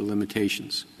statute of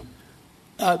limitations.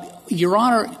 Your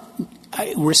Honor,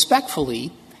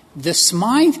 respectfully, the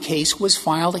Smythe case was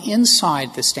filed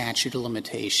inside the statute of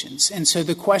limitations. And so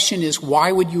the question is,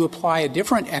 why would you apply a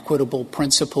different equitable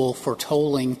principle for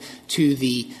tolling to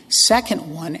the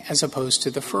second one as opposed to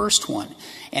the first one?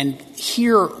 And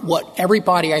here, what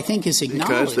everybody, I think, is acknowledged.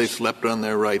 Because they slept on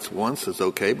their rights once is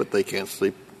okay, but they can't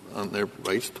sleep on their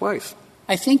rights twice.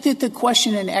 I think that the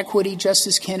question in equity,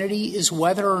 Justice Kennedy, is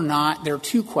whether or not there are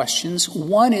two questions.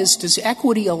 One is, does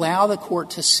equity allow the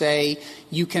court to say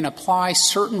you can apply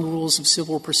certain rules of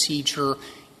civil procedure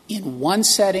in one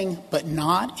setting but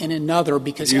not in another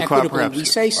because equitably we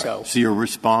say so? So your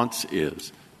response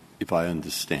is, if I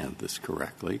understand this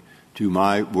correctly, to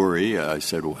my worry, I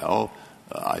said, well,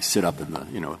 I sit up in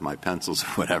the, with my pencils or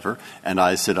whatever, and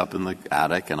I sit up in the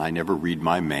attic and I never read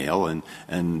my mail and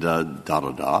and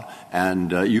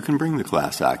you can bring the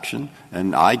class action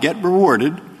and I get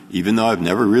rewarded even though I've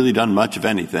never really done much of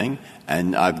anything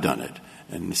and I've done it.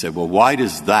 And he said, well, why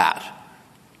does that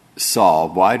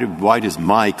solve, why does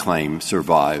my claim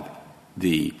survive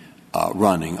the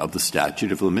running of the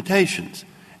statute of limitations?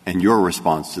 And your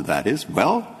response to that is,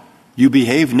 well, you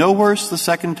behave no worse the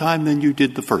second time than you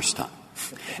did the first time.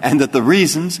 And that the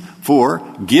reasons for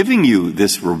giving you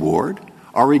this reward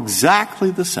are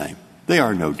exactly the same. They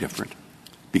are no different,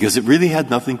 because it really had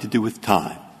nothing to do with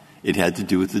time. It had to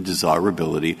do with the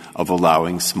desirability of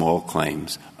allowing small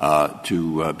claims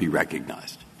to be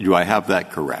recognized. Do I have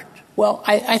that correct? Well,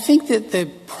 I think that the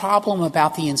problem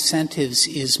about the incentives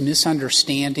is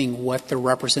misunderstanding what the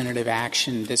representative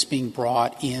action that's being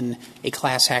brought in a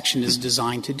class action is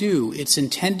designed to do. It's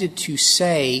intended to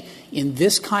say, in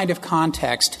this kind of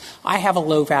context, I have a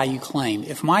low-value claim.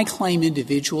 If my claim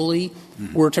individually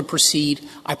were to proceed,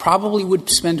 I probably would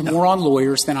spend more on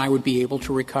lawyers than I would be able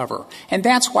to recover. And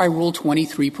that's why Rule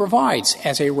 23 provides,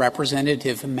 as a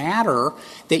representative matter,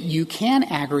 that you can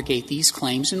aggregate these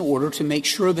claims in order to make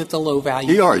sure that the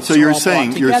low-value claims so are you're all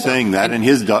saying brought you're together. saying that, and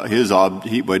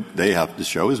what they have to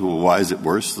show is, well, why is it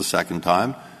worse the second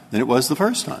time than it was the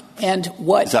first time? And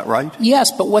what is that right?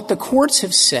 Yes, but what the courts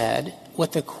have said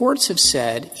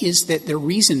is that the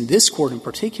reason this Court in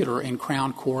particular, in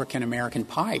Crown Cork and American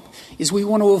Pipe, is we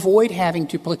want to avoid having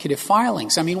duplicative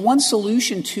filings. I mean, one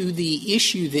solution to the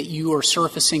issue that you are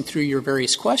surfacing through your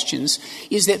various questions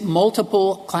is that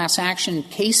multiple class action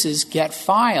cases get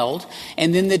filed,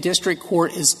 and then the district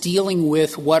court is dealing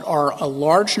with what are a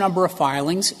large number of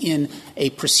filings in a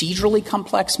procedurally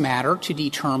complex matter to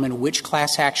determine which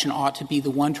class action ought to be the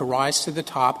one to rise to the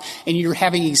top, and you're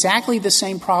having exactly the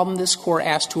same problem this Court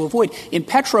asked to avoid. In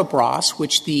Petrobras,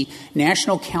 which the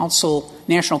National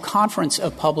Conference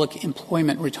of Public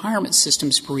Employment Retirement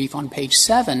Systems brief on page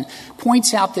 7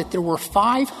 points out that there were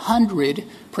 500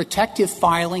 protective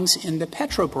filings in the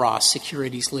Petrobras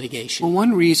securities litigation. Well,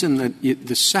 one reason that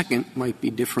the second might be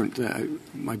different than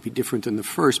the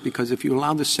first, because if you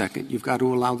allow the second, you've got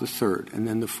to allow the third, and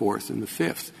then the fourth and the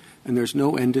fifth, and there's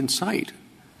no end in sight.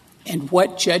 And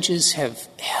what judges have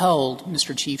held,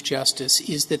 Mr. Chief Justice,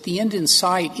 is that the end in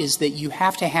sight is that you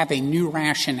have to have a new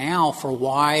rationale for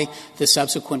why the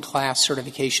subsequent class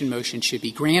certification motion should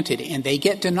be granted. And they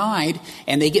get denied,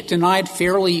 and they get denied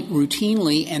fairly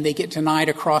routinely, and they get denied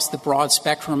across the broad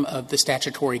spectrum of the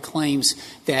statutory claims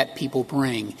that people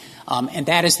bring. And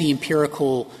that is the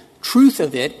empirical truth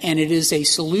of it, and it is a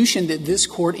solution that this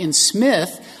Court in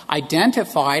Smith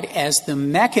identified as the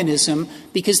mechanism,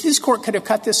 because this Court could have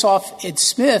cut this off at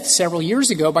Smith several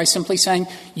years ago by simply saying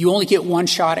you only get one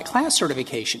shot at class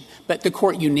certification. But the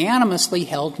Court unanimously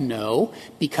held no,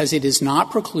 because it is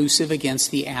not preclusive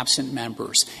against the absent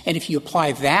members. And if you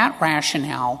apply that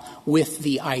rationale with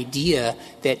the idea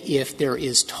that if there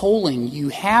is tolling, you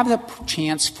have the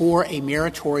chance for a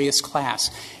meritorious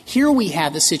class. Here we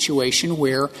have the situation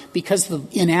where, because of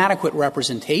the inadequate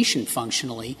representation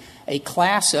functionally, a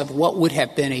class of what would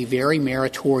have been a very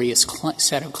meritorious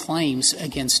set of claims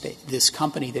against this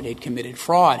company that had committed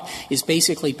fraud is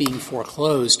basically being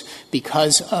foreclosed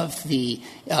because of the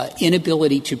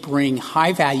inability to bring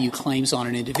high-value claims on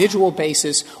an individual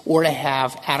basis or to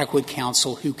have adequate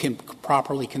counsel who can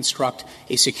properly construct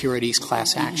a securities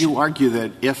class action. You argue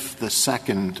that if the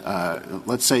second,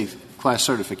 let's say class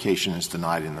certification is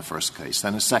denied in the first case,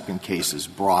 then a second case is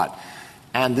brought,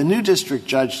 and the new district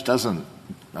judge doesn't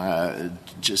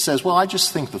just says, well, I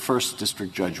just think the first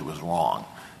district judge was wrong,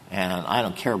 and I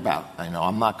don't care about,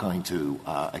 I'm not going to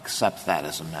accept that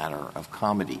as a matter of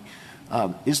comedy.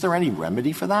 Is there any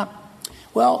remedy for that?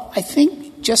 Well, I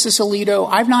think, Justice Alito,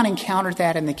 I've not encountered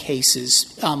that in the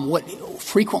cases. What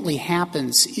frequently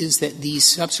happens is that these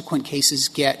subsequent cases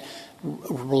get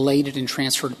related and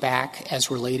transferred back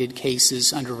as related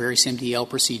cases under various MDL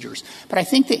procedures. But I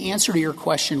think the answer to your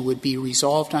question would be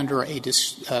resolved under a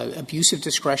abusive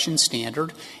discretion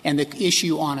standard, and the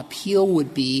issue on appeal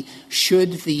would be,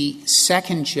 should the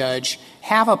second judge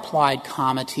have applied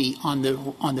comity on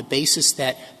the basis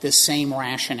that the same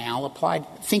rationale applied?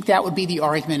 I think that would be the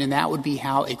argument, and that would be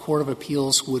how a court of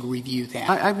appeals would review that.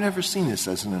 I've never seen this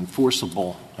as an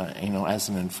enforceable,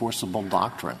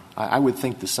 doctrine. I would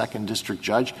think the second district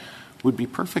judge would be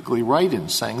perfectly right in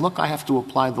saying, look, I have to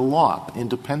apply the law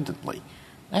independently,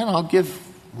 and I'll give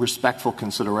respectful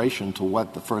consideration to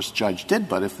what the first judge did,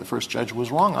 but if the first judge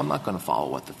was wrong, I'm not going to follow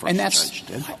what the first judge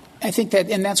did. I think that,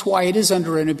 and that's why it is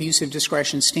under an abusive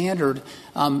discretion standard,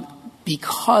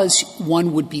 because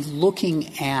one would be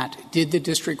looking at, did the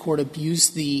district court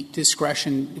abuse the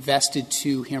discretion vested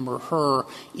to him or her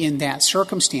in that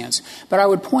circumstance? But I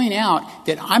would point out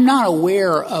that I'm not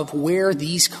aware of where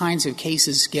these kinds of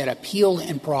cases get appealed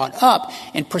and brought up,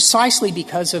 and precisely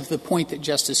because of the point that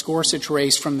Justice Gorsuch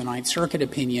raised from the Ninth Circuit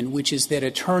opinion, which is that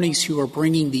attorneys who are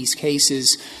bringing these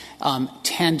cases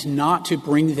tend not to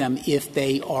bring them if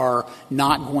they are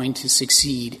not going to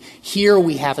succeed. Here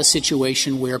we have a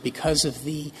situation where, because of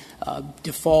the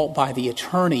default by the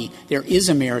attorney, there is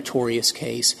a meritorious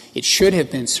case. It should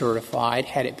have been certified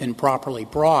had it been properly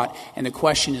brought, and the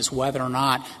question is whether or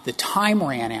not the time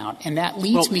ran out. And that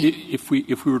leads me — If we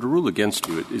were to rule against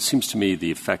you, it seems to me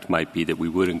the effect might be that we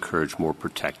would encourage more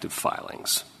protective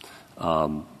filings.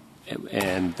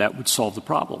 And that would solve the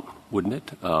problem, wouldn't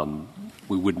it?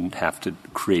 We wouldn't have to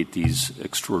create these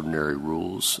extraordinary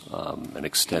rules and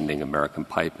extending American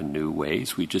Pipe in new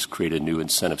ways. We just create a new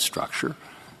incentive structure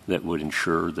that would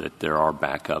ensure that there are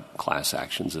backup class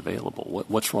actions available.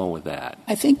 What's wrong with that?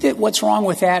 I think that what's wrong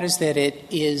with that is that it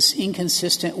is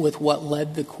inconsistent with what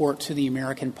led the Court to the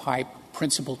American Pipe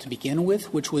principle to begin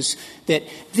with, which was that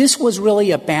this was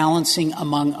really a balancing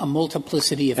among a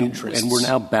multiplicity of interests. And we're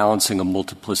now balancing a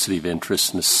multiplicity of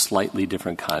interests in a slightly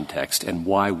different context. And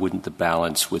why wouldn't the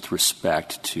balance with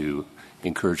respect to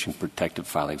encouraging protective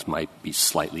filings might be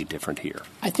slightly different here?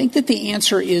 I think that the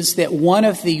answer is that one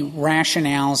of the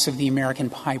rationales of the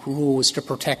American Pipe rule was to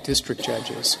protect district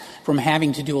judges from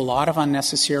having to do a lot of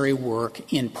unnecessary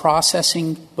work in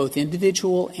processing both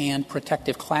individual and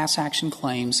protective class action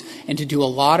claims, and to do a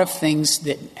lot of things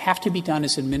that have to be done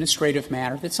as administrative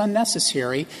matter that's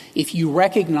unnecessary if you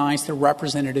recognize the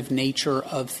representative nature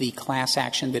of the class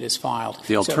action that is filed.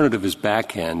 The alternative is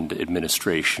back-end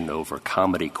administration over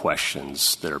comedy questions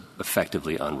that are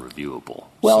effectively unreviewable.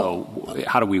 Well, so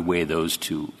how do we weigh those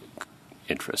two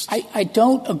interests? I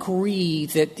don't agree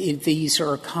that these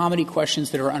are comedy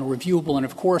questions that are unreviewable. And,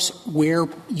 of course, where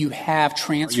you have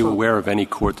transfer — Are you aware of any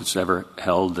court that's ever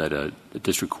held that a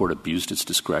district court abused its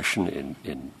discretion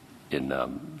in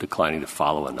declining to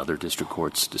follow another district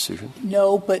court's decision?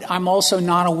 No, but I'm also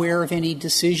not aware of any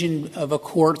decision of a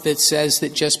court that says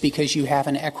that just because you have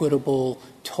an equitable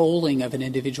tolling of an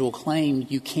individual claim,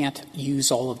 you can't use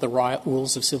all of the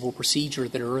rules of civil procedure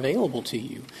that are available to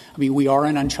you. I mean, we are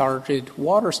in uncharted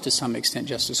waters to some extent,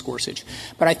 Justice Gorsuch.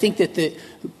 But I think that the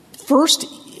first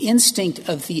instinct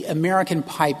of the American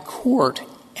Pipe Court,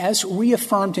 as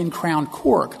reaffirmed in Crown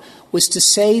Court, was to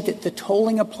say that the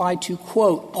tolling applied to,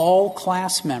 quote, all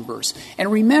class members.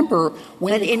 And remember,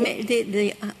 when — But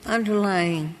the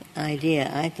underlying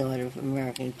idea, I thought, of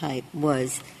American Pipe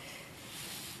was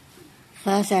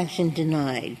class action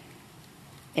denied.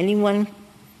 Anyone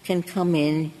can come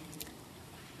in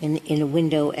a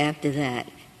window after that.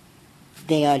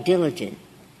 They are diligent.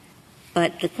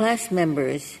 But the class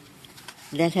members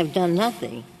that have done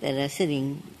nothing, that are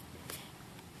sitting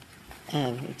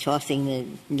tossing the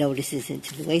notices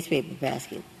into the wastepaper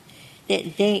basket,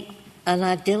 they are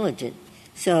not diligent.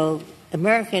 So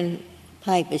American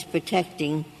Pipe is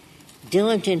protecting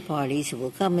diligent parties who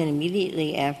will come in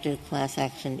immediately after class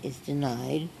action is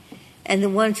denied, and the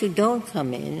ones who don't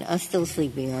come in are still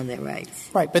sleeping on their rights.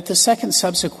 Right, but the second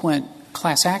subsequent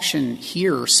class action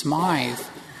here, Smythe,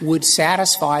 would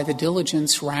satisfy the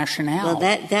diligence rationale.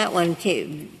 Well, that one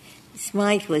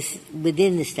Smythe was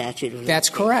within the statute of That's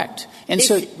correct. And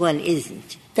this one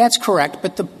isn't. That's correct,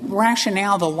 but the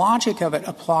rationale, the logic of it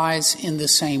applies in the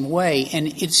same way. And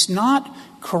it's not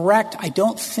correct, I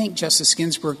don't think, Justice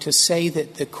Ginsburg, to say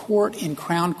that the court in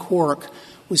Crown Court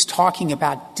was talking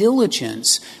about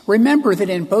diligence. Remember that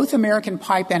in both American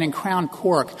Pipe and in Crown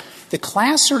Court, the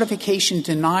class certification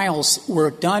denials were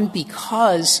done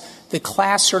because the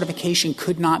class certification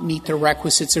could not meet the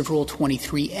requisites of Rule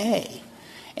 23A.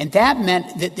 And that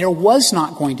meant that there was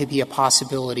not going to be a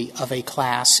possibility of a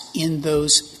class in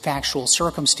those factual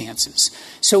circumstances.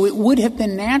 So it would have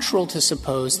been natural to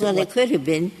suppose that — Well, there could have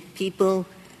been people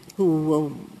who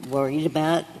were worried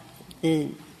about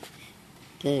the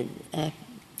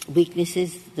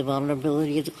weaknesses, the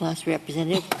vulnerability of the class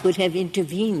representative, could have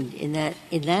intervened in that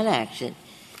action.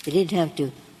 They didn't have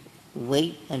to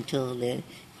wait until the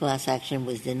class action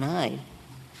was denied.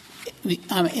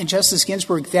 And, Justice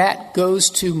Ginsburg, that goes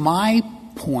to my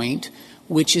point,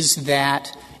 which is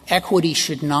that equity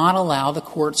should not allow the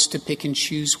courts to pick and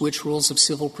choose which rules of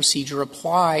civil procedure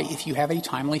apply if you have a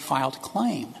timely filed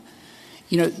claim.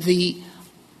 You know, the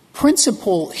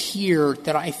principle here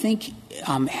that I think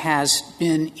has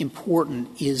been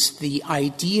important is the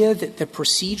idea that the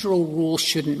procedural rule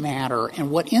shouldn't matter.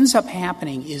 And what ends up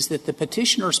happening is that the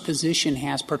petitioner's position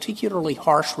has particularly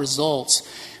harsh results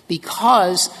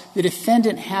because the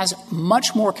defendant has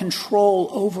much more control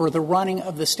over the running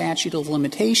of the statute of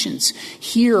limitations.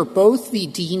 Here, both the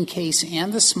Dean case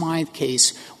and the Smythe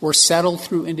case were settled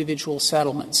through individual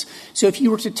settlements. So if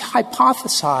you were to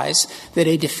hypothesize that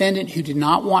a defendant who did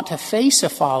not want to face a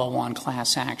follow-on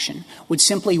class action would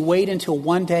simply wait until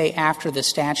one day after the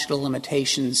statute of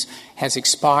limitations has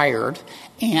expired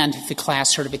and the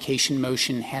class certification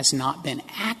motion has not been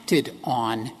acted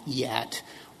on yet,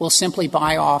 will simply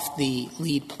buy off the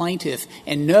lead plaintiff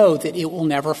and know that it will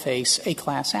never face a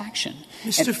class action.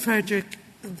 Mr. Frederick,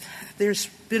 there's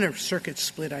been a circuit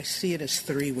split. I see it as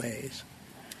three ways.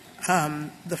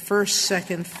 The First,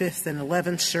 Second, Fifth, and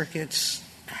 11th circuits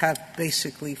have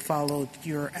basically followed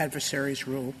your adversary's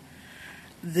rule.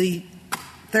 The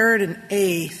Third and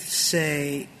Eighth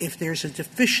say if there's a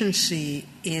deficiency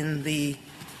in the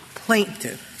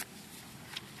plaintiff,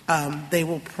 they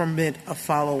will permit a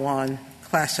follow-on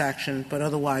class action, but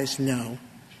otherwise no.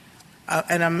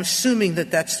 And I'm assuming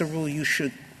that that's the rule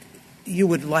you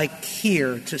would like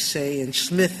here to say. In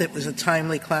Smith, it was a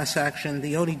timely class action.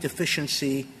 The only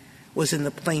deficiency was in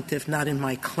the plaintiff, not in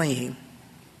my claim.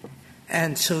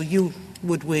 And so you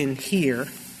would win here.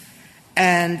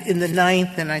 And in the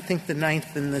Ninth, and I think the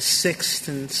Ninth and the Sixth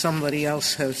and somebody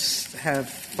else have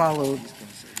followed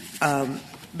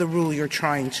the rule you're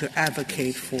trying to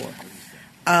advocate for.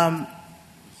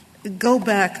 Go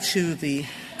back to the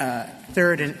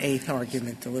Third and Eighth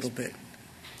argument a little bit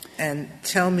and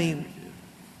tell me,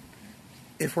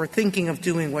 if we're thinking of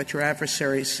doing what your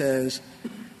adversary says,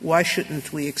 why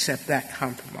shouldn't we accept that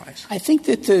compromise? I think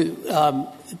that the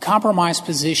compromise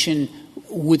position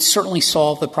would certainly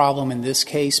solve the problem in this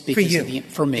case because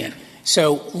for me. Yeah.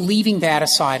 So leaving that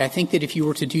aside, I think that if you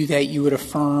were to do that, you would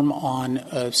affirm on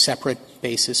a separate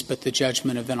basis, but the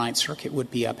judgment of the Ninth Circuit would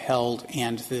be upheld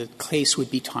and the case would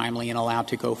be timely and allowed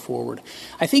to go forward.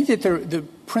 I think that the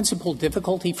principal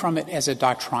difficulty from it as a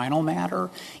doctrinal matter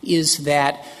is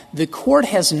that the Court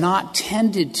has not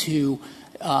tended to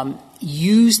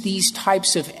use these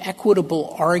types of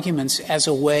equitable arguments as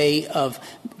a way of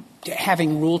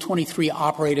having Rule 23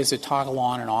 operate as a toggle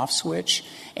on and off switch.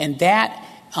 And that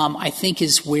I think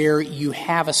is where you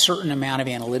have a certain amount of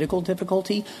analytical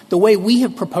difficulty. The way we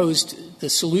have proposed the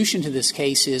solution to this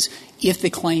case is if the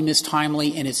claim is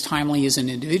timely and it's timely as an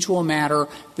individual matter,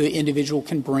 the individual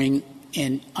can bring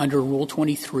in under Rule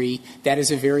 23. That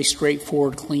is a very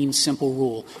straightforward, clean, simple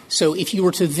rule. So if you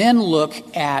were to then look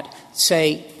at,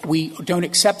 say, we don't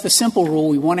accept the simple rule,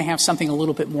 we want to have something a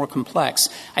little bit more complex,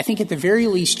 I think at the very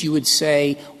least you would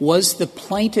say, was the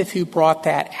plaintiff who brought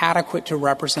that adequate to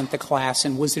represent the class,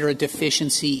 and was there a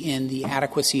deficiency in the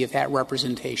adequacy of that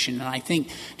representation? And I think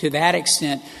to that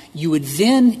extent, you would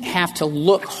then have to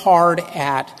look hard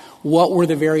at what were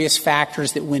the various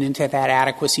factors that went into that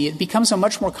adequacy. It becomes a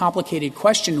much more complicated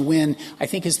question when, I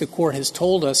think as the Court has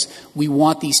told us, we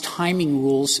want these timing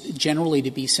rules generally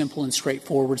to be simple and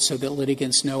straightforward so that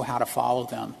litigants know how to follow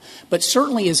them. But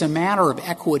certainly as a matter of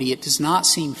equity, it does not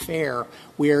seem fair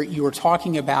where you are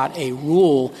talking about a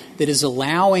rule that is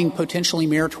allowing potentially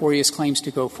meritorious claims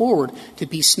to go forward to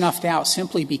be snuffed out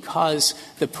simply because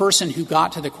the person who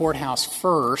got to the courthouse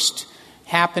first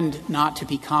happened not to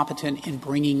be competent in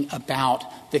bringing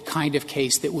about the kind of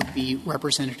case that would be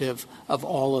representative of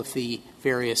all of the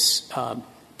various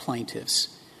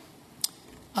plaintiffs.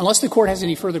 Unless the Court has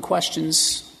any further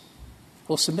questions,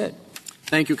 we'll submit.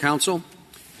 Thank you, counsel.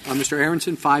 Mr.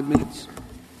 Aronson, 5 minutes.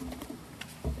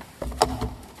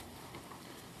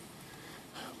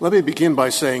 Let me begin by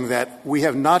saying that we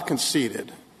have not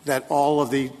conceded that all of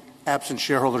the absent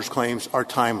shareholders' claims are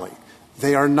timely.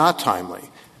 They are not timely.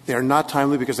 They are not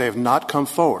timely because they have not come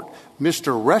forward.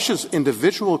 Mr. Resch's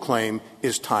individual claim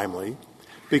is timely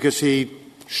because he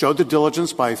showed the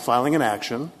diligence by filing an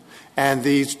action, and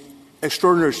these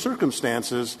extraordinary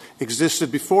circumstances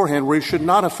existed beforehand where he should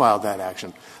not have filed that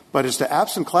action. But as to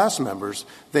absent class members,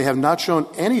 they have not shown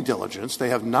any diligence. They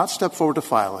have not stepped forward to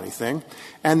file anything,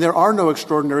 and there are no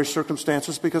extraordinary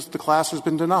circumstances because the class has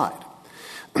been denied.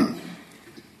 And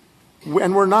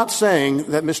we're not saying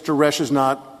that Mr. Resch is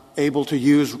not able to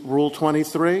use Rule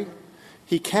 23.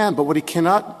 He can, but what he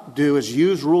cannot do is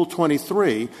use Rule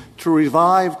 23 to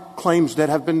revive claims that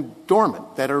have been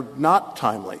dormant, that are not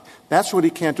timely. That's what he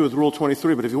can't do with Rule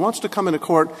 23. But if he wants to come into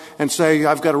court and say,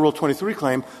 I've got a Rule 23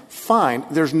 claim, fine.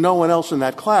 There's no one else in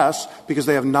that class because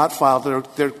they have not filed.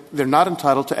 They're not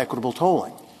entitled to equitable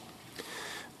tolling.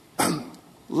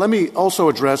 Let me also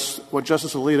address what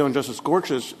Justice Alito and Justice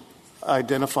Gorsuch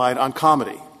identified on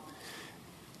comedy.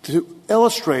 To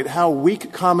illustrate how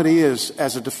weak comedy is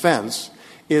as a defense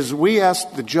is we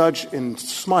asked the judge in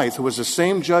Smythe, who was the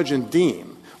same judge in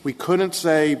Dean, We couldn't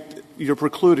say you're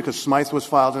precluded because Smythe was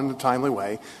filed in a timely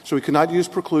way, so we could not use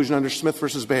preclusion under Smith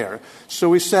v. Bayer. So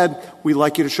we said, we'd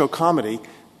like you to show comity.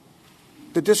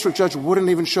 The district judge wouldn't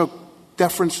even show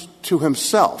deference to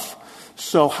himself.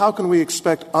 So how can we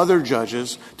expect other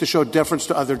judges to show deference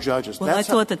to other judges? Well, I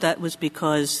thought that was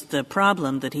because the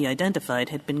problem that he identified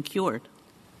had been cured.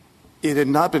 It had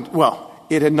not been –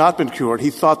 it had not been cured.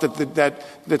 He thought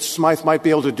that Smythe might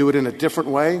be able to do it in a different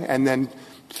way and then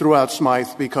threw out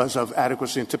Smythe because of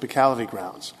adequacy and typicality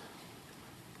grounds.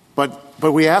 But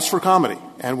we asked for comity,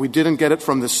 and we didn't get it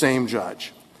from the same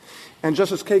judge. And,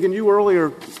 Justice Kagan, you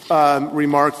earlier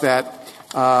remarked that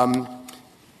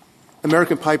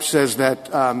American Pipe says that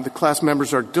the class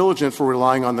members are diligent for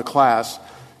relying on the class.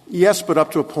 Yes, but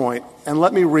up to a point. And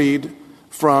let me read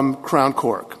from Crown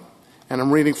Court. And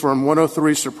I'm reading from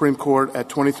 103 Supreme Court at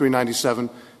 2397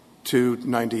 to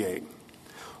 98.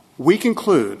 We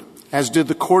conclude, as did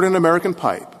the court in American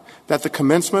Pipe, that the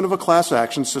commencement of a class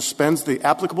action suspends the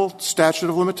applicable statute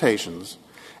of limitations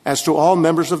as to all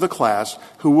members of the class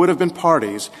who would have been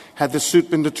parties had the suit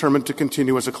been determined to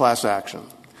continue as a class action.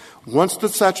 Once the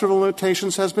statute of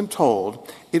limitations has been told,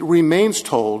 it remains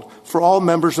told for all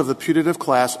members of the putative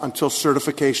class until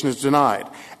certification is denied.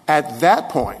 At that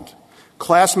point,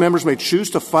 class members may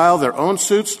choose to file their own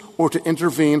suits or to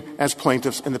intervene as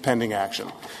plaintiffs in the pending action.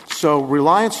 So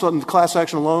reliance on the class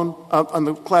action alone, on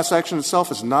the class action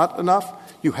itself is not enough.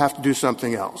 You have to do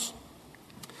something else.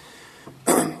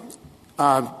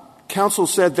 Counsel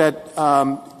said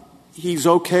that he's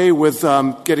okay with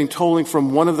getting tolling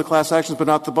from one of the class actions, but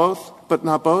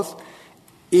not both.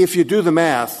 If you do the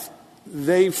math,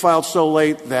 they filed so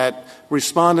late that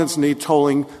respondents need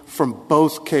tolling from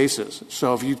both cases.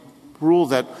 So if you rule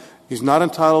that he's not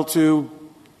entitled to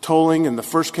tolling in the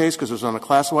first case because it was on a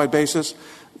class-wide basis,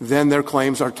 then their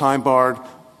claims are time-barred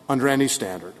under any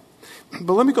standard.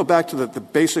 But let me go back to the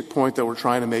basic point that we're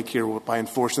trying to make here by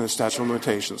enforcing the statute of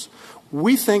limitations.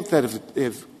 We think that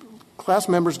if class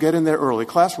members get in there early,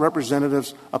 class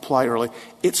representatives apply early,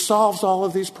 it solves all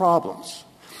of these problems.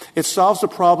 It solves the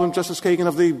problem, Justice Kagan,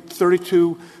 of the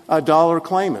 $32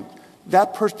 claimant.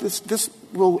 This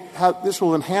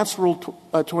will enhance Rule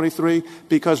 23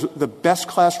 because the best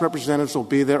class representatives will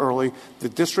be there early. The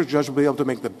district judge will be able to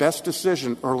make the best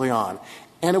decision early on.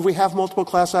 And if we have multiple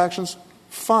class actions,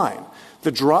 fine.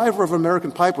 The driver of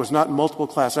American Pipe was not multiple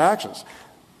class actions.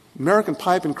 American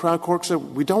Pipe and Crown Court said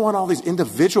we don't want all these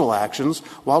individual actions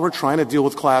while we're trying to deal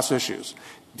with class issues.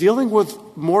 Dealing with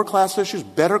more class issues,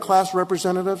 better class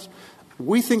representatives,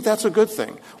 we think that's a good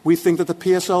thing. We think that the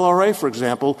PSLRA, for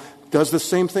example, does the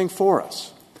same thing for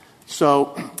us.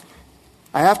 So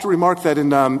I have to remark that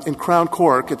in Crown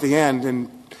Court at the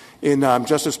end, in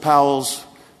Justice Powell's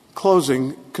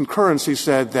closing concurrence, he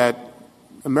said that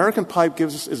American Pipe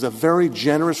is a very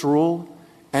generous rule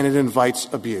and it invites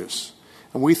abuse.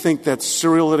 And we think that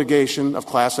serial litigation of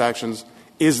class actions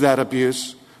is that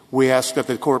abuse. We ask that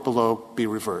the court below be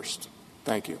reversed.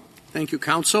 Thank you. Thank you,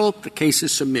 counsel. The case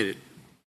is submitted.